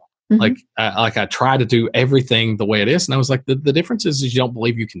successful. Like I try to do everything the way it is. And I was like, the difference is you don't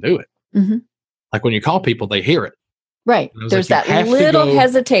believe you can do it. Like when you call people, they hear it. Right. There's like, that little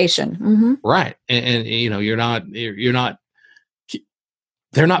hesitation. Right. And they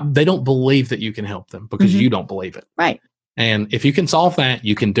don't believe that you can help them because you don't believe it. Right. And if you can solve that,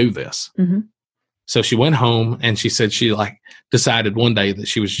 you can do this. So she went home and she said she like decided one day that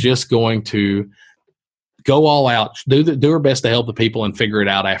she was just going to go all out, do her best to help the people and figure it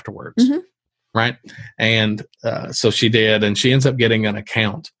out afterwards. Right. And so she did, and she ends up getting an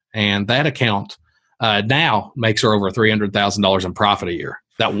account, and that account now makes her over $300,000 in profit a year,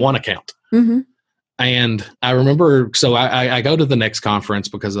 that one account. And I remember, so I go to the next conference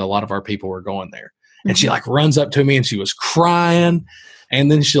because a lot of our people were going there, and she like runs up to me and she was crying.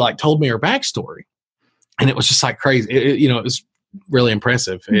 And then she like told me her backstory, and it was just like crazy. It was really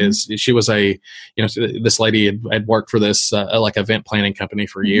impressive. Is she was this lady had worked for this like event planning company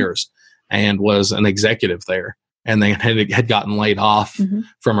for years, and was an executive there. And they had gotten laid off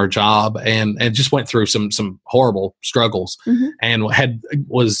from her job, and just went through some horrible struggles, and had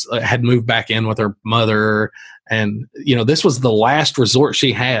moved back in with her mother. And, this was the last resort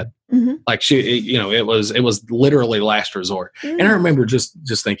she had. Like it was literally last resort. And I remember just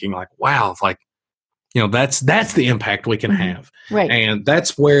thinking like, wow, like, that's the impact we can have. Right. And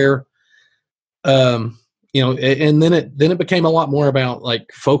that's where, and then it became a lot more about like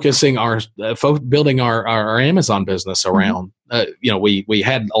focusing building our Amazon business around, we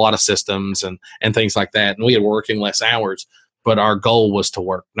had a lot of systems and things like that, and we had working less hours, but our goal was to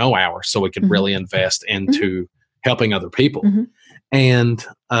work no hours so we could really invest into helping other people. And,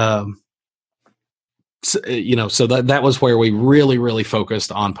 so that was where we really, really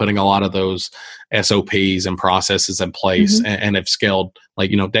focused on putting a lot of those SOPs and processes in place, and have scaled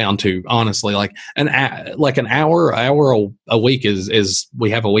down to honestly like an hour a week is we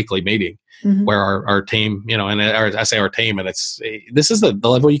have a weekly meeting where our team, I say our team, and this is the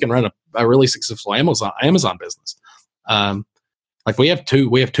level you can run a really successful Amazon business. Like we have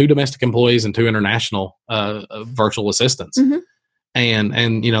two domestic employees and 2 international virtual assistants.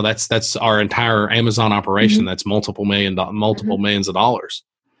 And that's our entire Amazon operation. That's multiple millions of dollars,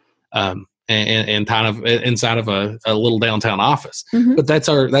 and kind of inside of a little downtown office. But that's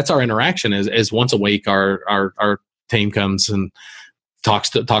our interaction is once a week our team comes and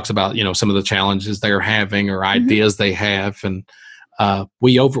talks about some of the challenges they're having or ideas they have, and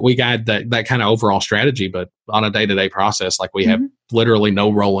we guide that kind of overall strategy, but on a day-to-day process, like we have literally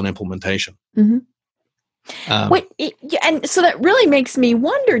no role in implementation. And so that really makes me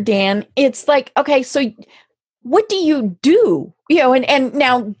wonder, Dan, it's like, okay, so what do you do? And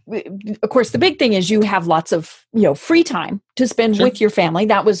now, of course, the big thing is you have lots of, free time to spend with your family.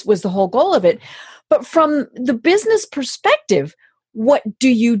 That was the whole goal of it. But from the business perspective, what do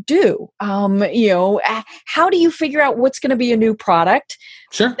you do? How do you figure out what's going to be a new product?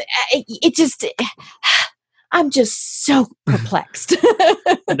 Sure. I'm just so perplexed.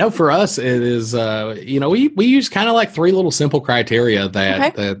 No, for us, it is, we use kind of like 3 little simple criteria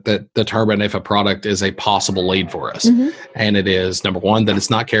that determine if a product is a possible lead for us. And it is, number 1, that it's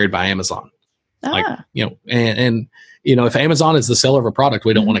not carried by Amazon. If Amazon is the seller of a product,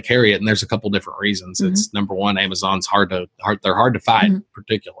 we don't want to carry it. And there's a couple different reasons. It's number 1, Amazon's they're hard to find,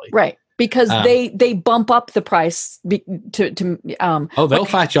 particularly. Right. Because they bump up the price they'll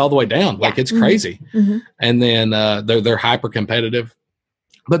fight you all the way down. Like it's crazy. And then they're hyper competitive.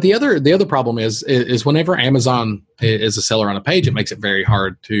 But the other problem is whenever Amazon is a seller on a page, it makes it very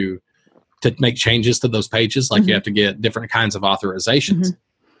hard to make changes to those pages. Like you have to get different kinds of authorizations,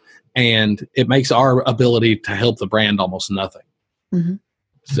 and it makes our ability to help the brand almost nothing.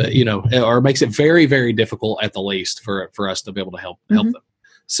 So, or it makes it very, very difficult at the least for us to be able to help them.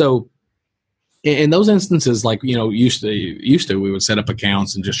 So in those instances, like, used to, we would set up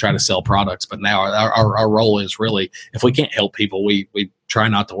accounts and just try to sell products. But now our role is really, if we can't help people, we try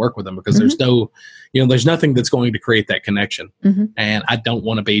not to work with them, because there's there's nothing that's going to create that connection. And I don't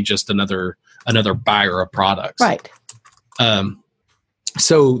want to be just another buyer of products. Right.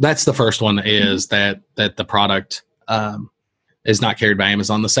 So that's the first one, is that the product, is not carried by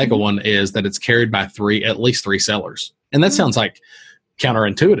Amazon. The second one is that it's carried by at least three sellers. And that sounds like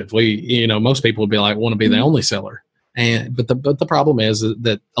counterintuitive. Most people would be like, want to be the only seller. But the problem is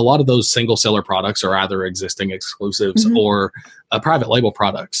that a lot of those single seller products are either existing exclusives or private label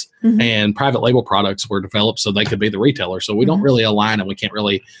products. And private label products were developed so they could be the retailer. So we don't really align, and we can't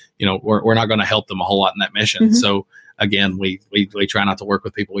really, we're not going to help them a whole lot in that mission. So again, we try not to work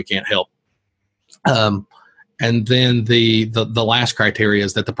with people we can't help. And then the last criteria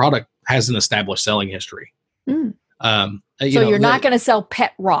is that the product has an established selling history. So you're not going to sell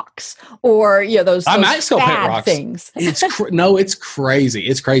pet rocks or those I might sell pet rocks things. It's crazy.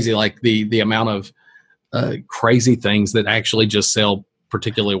 It's crazy, like the amount of crazy things that actually just sell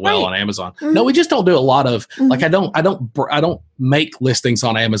particularly well on Amazon. No, we just don't do a lot of like I don't make listings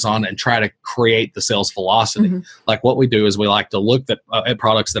on Amazon and try to create the sales velocity. Like what we do is we like to look at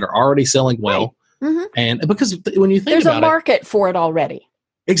products that are already selling well, and because when you think there's about a market for it already.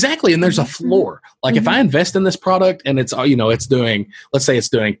 Exactly. And there's a floor. Like if I invest in this product and it's, it's doing, let's say it's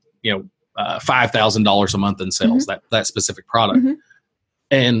doing, $5,000 a month in sales, that specific product.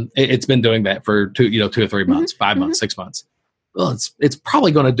 And it's been doing that for 2 or 3 months, 5 months, 6 months. Well, it's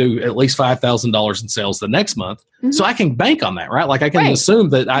probably going to do at least $5,000 in sales the next month. So I can bank on that, right? Like I can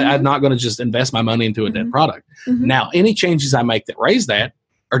assume that I'm not going to just invest my money into a dead product. Now, any changes I make that raise that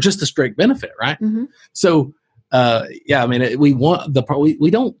are just a strict benefit, right? So, we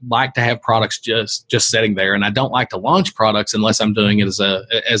don't like to have products just sitting there, and I don't like to launch products unless I'm doing it as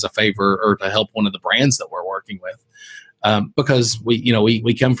a favor or to help one of the brands that we're working with, because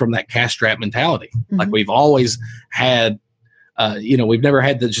we come from that cash strap mentality. Like we've always had, we've never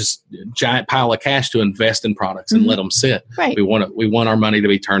had the just giant pile of cash to invest in products and let them sit. Right. We want our money to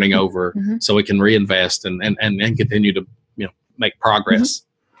be turning over so we can reinvest and continue to make progress.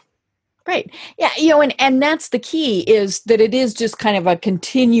 Right. Yeah. And that's the key, is that it is just kind of a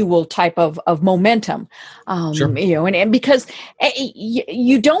continual type of momentum. Sure. And because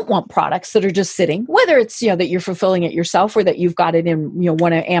you don't want products that are just sitting, whether it's, that you're fulfilling it yourself or that you've got it in,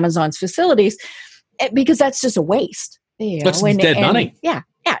 one of Amazon's facilities, because that's just a waste. That's dead money. Yeah.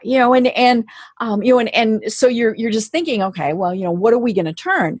 Yeah. And so you're just thinking, okay, well, what are we going to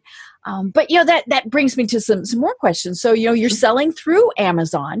turn? But that brings me to some more questions. So, you're selling through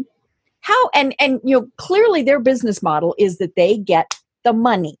Amazon. How and clearly their business model is that they get the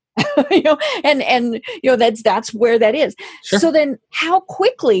money, that's where that is. Sure. So then, how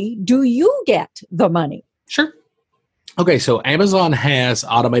quickly do you get the money? Sure. Okay, so Amazon has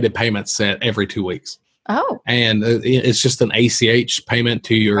automated payments set every 2 weeks. Oh, and it's just an ACH payment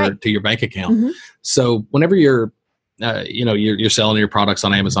to your bank account. So whenever you're selling your products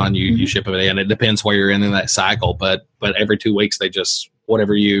on Amazon, you ship it in. It depends where you're in that cycle, but every 2 weeks they just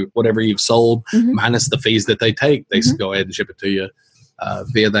whatever you've sold minus the fees that they take, they go ahead and ship it to you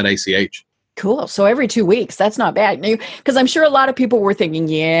via that ACH. Cool. So every 2 weeks, that's not bad. Because I'm sure a lot of people were thinking,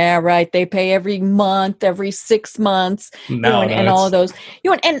 yeah, right, they pay every month, every 6 months, and all of those.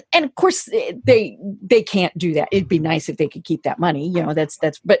 And of course they can't do that. It'd be nice if they could keep that money.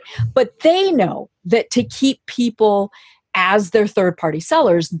 But they know that to keep people as their third party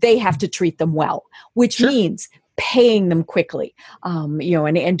sellers, they have to treat them well, which means paying them quickly,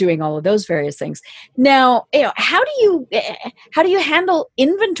 and doing all of those various things. Now, how do you handle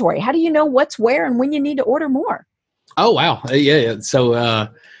inventory? How do you know what's where and when you need to order more? Oh, wow. Yeah. So,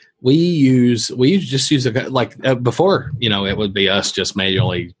 we just use before, it would be us just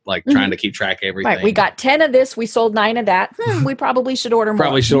manually trying to keep track of everything. Right. We got 10 of this. We sold 9 of that. We probably should order more.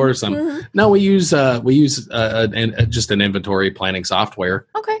 Probably should order some. No, we use just an inventory planning software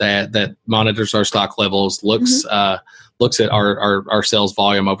that monitors our stock levels, looks at our sales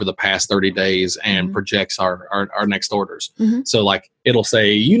volume over the past 30 days and projects our next orders. So it'll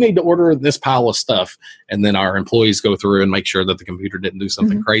say, you need to order this pile of stuff. And then our employees go through and make sure that the computer didn't do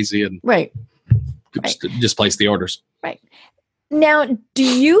something crazy and just place the orders. Right. Now, do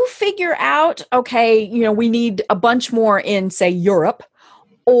you figure out, we need a bunch more in, say, Europe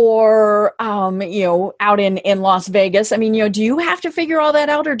or, out in Las Vegas? I mean, do you have to figure all that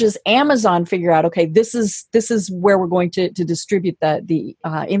out, or does Amazon figure out, this is where we're going to distribute the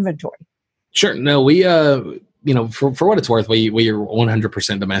inventory? Sure. No, we, for what it's worth, we are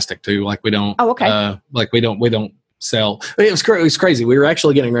 100% domestic too. We don't, we don't sell. It was crazy. We were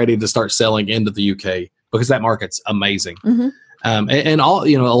actually getting ready to start selling into the UK because that market's amazing. And all,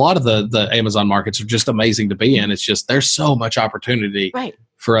 a lot of the Amazon markets are just amazing to be in. It's just, there's so much opportunity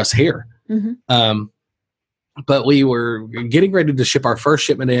for us here. But we were getting ready to ship our first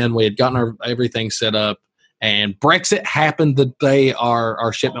shipment in. We had gotten everything set up, And Brexit happened the day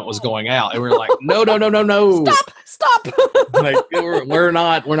our shipment was going out, and we were like, no. Stop. Like, we're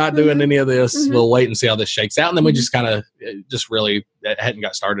not doing any of this. Mm-hmm. We'll wait and see how this shakes out. And then we just kind of really hadn't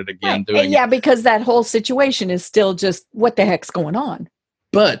got started again doing it. Because that whole situation is still just what the heck's going on.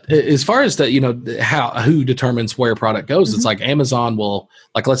 But as far as who determines where a product goes, it's like Amazon will,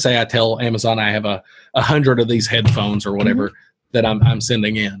 like, let's say I tell Amazon I have 100 of these headphones or whatever that I'm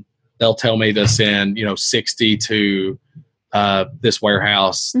sending in. They'll tell me to send 60 to this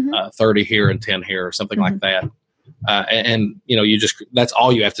warehouse, 30 here and 10 here, or something like that. And you just, that's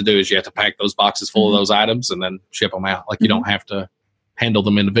all you have to do is you have to pack those boxes full of those items and then ship them out. Like, you don't have to handle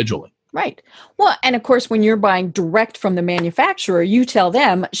them individually. Right. Well, and of course, when you're buying direct from the manufacturer, you tell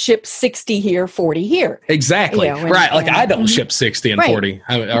them ship 60 here, 40 here. Exactly. Right. Like, I don't ship 60 and 40.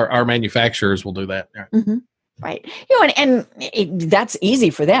 Our manufacturers will do that. Right. That's easy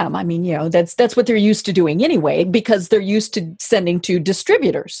for them. I mean, that's what they're used to doing anyway, because they're used to sending to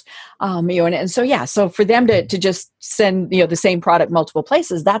distributors. So for them to just send, the same product multiple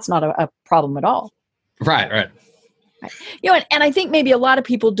places, that's not a problem at all. Right. And I think maybe a lot of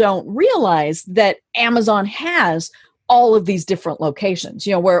people don't realize that Amazon has all of these different locations.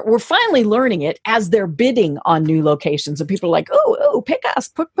 We're finally learning it as they're bidding on new locations, and people are like, oh, pick us,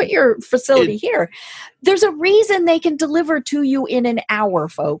 put your facility here. There's a reason they can deliver to you in an hour,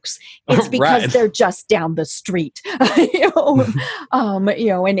 folks. It's because they're just down the street. And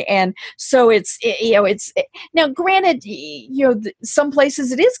so it's now, granted, some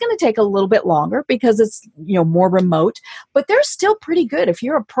places it is going to take a little bit longer because it's more remote, but they're still pretty good. If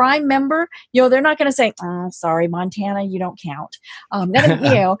you're a Prime member, they're not going to say, oh, sorry, Montana, you don't count.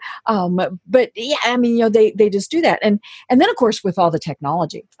 But yeah, I mean, they just do that. And then of course, with all the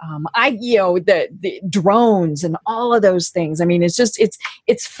technology, the drones and all of those things. I mean,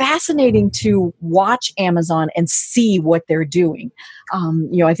 it's fascinating to watch Amazon and see what they're doing.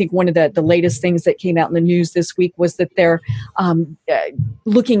 I think one of the latest things that came out in the news this week was that they're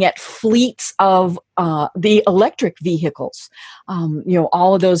looking at fleets of the electric vehicles,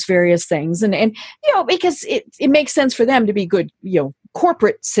 all of those various things. And because it makes sense for them to be good,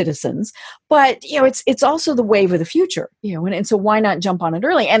 corporate citizens, but it's also the wave of the future, and so why not jump on it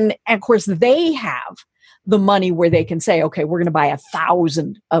early? And of course they have the money where they can say, okay, we're going to buy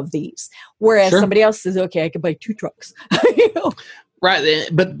 1,000 of these, whereas somebody else says, okay, I can buy 2 trucks. Right,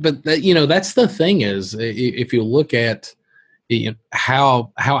 but that's the thing is, if you look at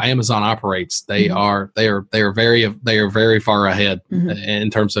how Amazon operates, they are very far ahead in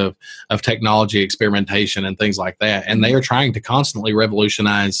terms of technology, experimentation, and things like that, and they are trying to constantly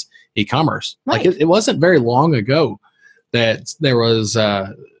revolutionize e-commerce. Right. Like, it wasn't very long ago that there was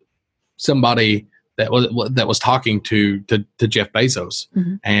somebody that was talking to Jeff Bezos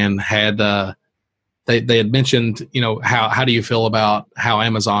and had they had mentioned, how do you feel about how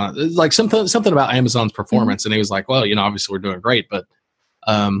Amazon, like something about Amazon's performance, and he was like, well, obviously we're doing great, but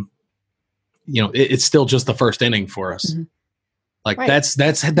it's still just the first inning for us. Like,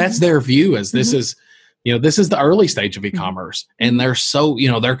 that's their view, as this is. This is the early stage of e-commerce, and they're so,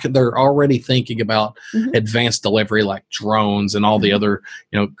 they're already thinking about advanced delivery like drones and all the other,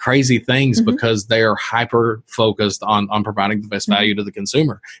 crazy things, because they are hyper focused on providing the best value to the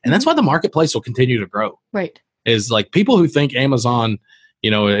consumer. And that's why the marketplace will continue to grow. Right. Is like, people who think Amazon,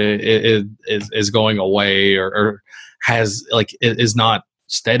 is going away or has is not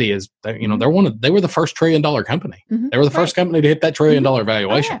steady, as they were the first $1 trillion company. They were the first company to hit that $1 trillion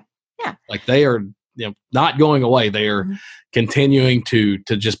valuation. Yeah. Like, they are, not going away. They are continuing to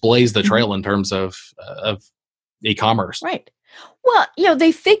just blaze the trail in terms of e-commerce. Right. Well,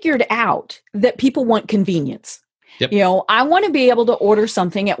 they figured out that people want convenience. Yep. I want to be able to order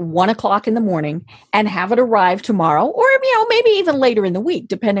something at 1:00 in the morning and have it arrive tomorrow, or maybe even later in the week,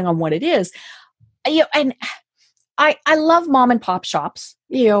 depending on what it is. And I love mom and pop shops,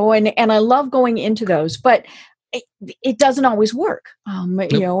 and I love going into those, but it doesn't always work,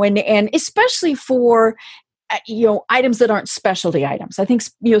 and especially for, items that aren't specialty items. I think,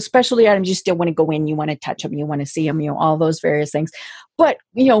 specialty items, you still want to go in, you want to touch them, you want to see them, all those various things. But,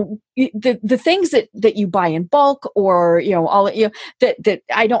 the things that you buy in bulk, or, all, that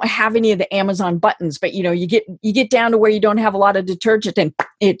I don't have any of the Amazon buttons, but, you get down to where you don't have a lot of detergent and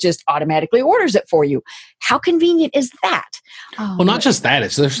it just automatically orders it for you. How convenient is that? Well, not just that,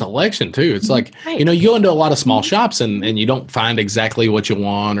 it's their selection too. It's like, you go into a lot of small shops and you don't find exactly what you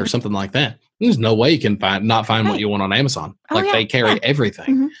want or something like that. there's no way you can not find what you want on Amazon. They carry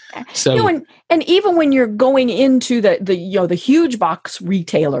everything. So, and even when you're going into the huge box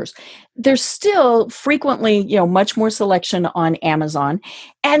retailers, there's still frequently, much more selection on Amazon,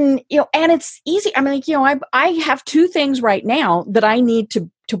 and it's easy. I mean, I have 2 things right now that I need to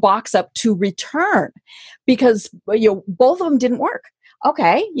box up to return because, both of them didn't work.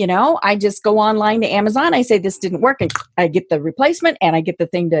 Okay, I just go online to Amazon. I say this didn't work. I get the replacement and I get the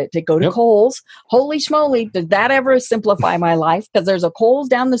thing to go to Kohl's. Holy schmoly, did that ever simplify my life? Because there's a Kohl's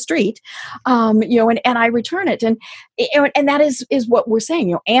down the street, and I return it. And that is what we're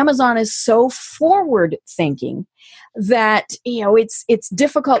saying. Amazon is so forward thinking that it's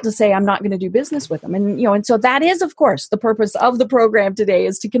difficult to say I'm not going to do business with them, and so that is, of course, the purpose of the program today,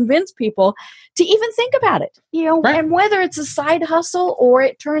 is to convince people to even think about it, right. And whether it's a side hustle or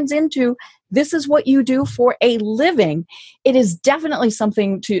it turns into this is what you do for a living, it is definitely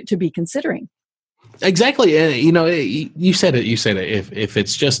something to be considering. Exactly. You said it. If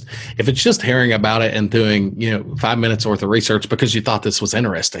it's just hearing about it and doing, 5 minutes worth of research because you thought this was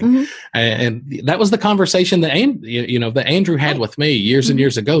interesting. And that was the conversation that Andrew had with me years and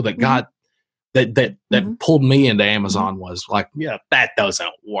years ago that got, that pulled me into Amazon, was like, that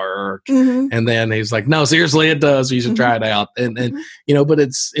doesn't work. And then he's like, no, seriously, it does. You should try it out. And but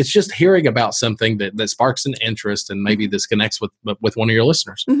it's just hearing about something that sparks an interest, and maybe this connects with one of your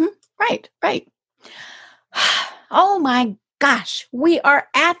listeners. Right. Oh my gosh, we are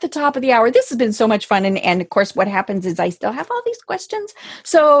at the top of the hour. This has been so much fun. And of course, what happens is I still have all these questions.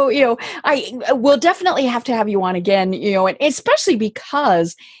 So, I will definitely have to have you on again, and especially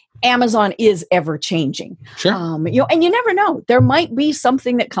because Amazon is ever changing. Sure. And you never know. There might be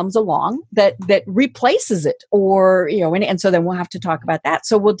something that comes along that replaces it, or, and so then we'll have to talk about that.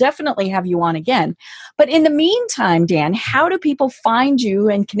 So we'll definitely have you on again. But in the meantime, Dan, how do people find you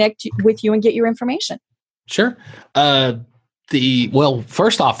and connect with you and get your information? Sure.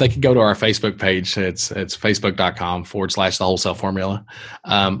 First off, they can go to our Facebook page. It's facebook.com/The Wholesale Formula.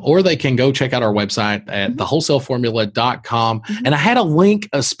 Or they can go check out our website at thewholesaleformula.com. And I had a link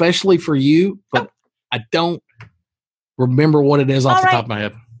especially for you, but I don't remember what it is off the top of my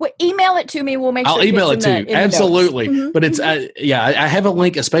head. Well, email it to me. We'll make sure I'll email it to you. Absolutely. But it's, I have a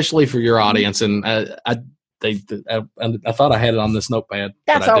link especially for your audience. And I thought I had it on this notepad.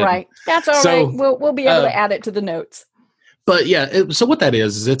 That's all right. That's all right. We'll be able to add it to the notes. But so what that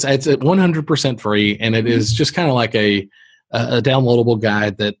is it's 100% free, and it is just kind of like a downloadable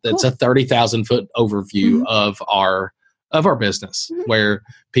guide that's a 30,000 foot overview of our business, where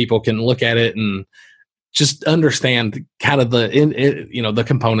people can look at it and just understand kind of the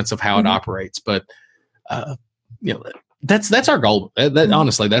components of how it operates. But that's our goal.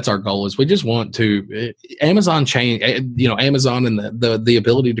 Honestly, that's our goal. Is we just want to Amazon change. Amazon and the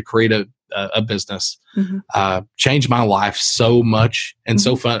ability to create a business changed my life so much, and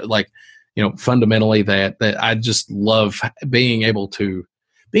so fun. Like, fundamentally that I just love being able to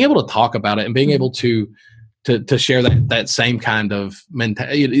talk about it and being able to share that same kind of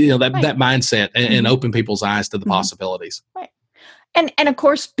mentality, that mindset, and open people's eyes to the possibilities. Right. And of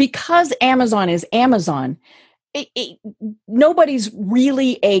course, because Amazon is Amazon, nobody's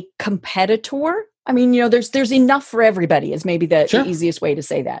really a competitor. I mean, there's enough for everybody is maybe the easiest way to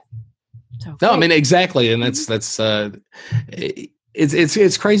say that. So, no, I mean, exactly. And that's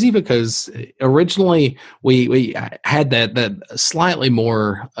it's crazy because originally we had that slightly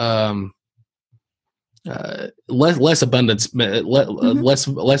more, less abundance,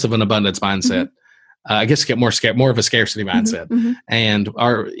 less of an abundance mindset. I guess get more of a scarcity mindset. And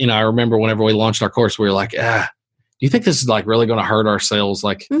I remember whenever we launched our course, we were like, do you think this is like really going to hurt our sales?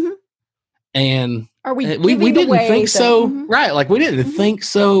 Like, and are we didn't think so. Right. Like we didn't think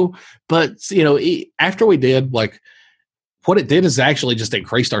so, but after we did, like what it did is actually just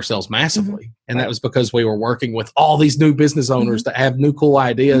increased our sales massively. And that was because we were working with all these new business owners that have new cool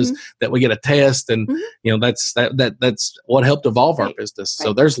ideas that we get to test. And, that's what helped evolve our business.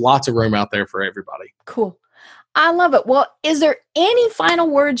 So there's lots of room out there for everybody. Cool. I love it. Well, is there any final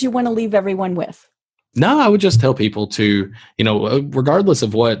words you want to leave everyone with? No, I would just tell people to, regardless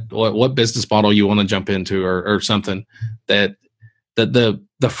of what business model you want to jump into or something, that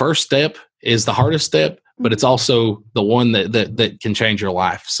the first step is the hardest step, but it's also the one that can change your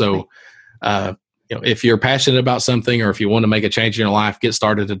life. So, if you're passionate about something, or if you want to make a change in your life, get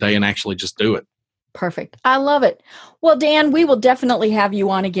started today and actually just do it. Perfect. I love it. Well, Dan, we will definitely have you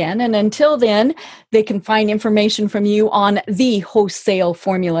on again. And until then, they can find information from you on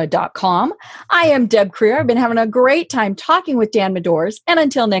thewholesaleformula.com. I am Deb Creer. I've been having a great time talking with Dan Meadors. And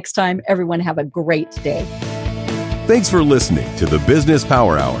until next time, everyone have a great day. Thanks for listening to the Business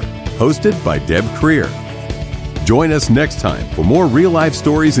Power Hour, hosted by Deb Creer. Join us next time for more real-life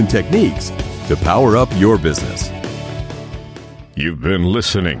stories and techniques to power up your business. You've been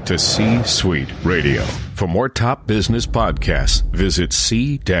listening to C-Suite Radio. For more top business podcasts, visit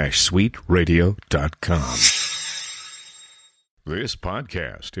c-suiteradio.com. This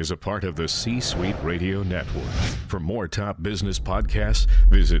podcast is a part of the C-Suite Radio Network. For more top business podcasts,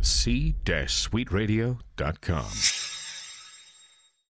 visit c-suiteradio.com.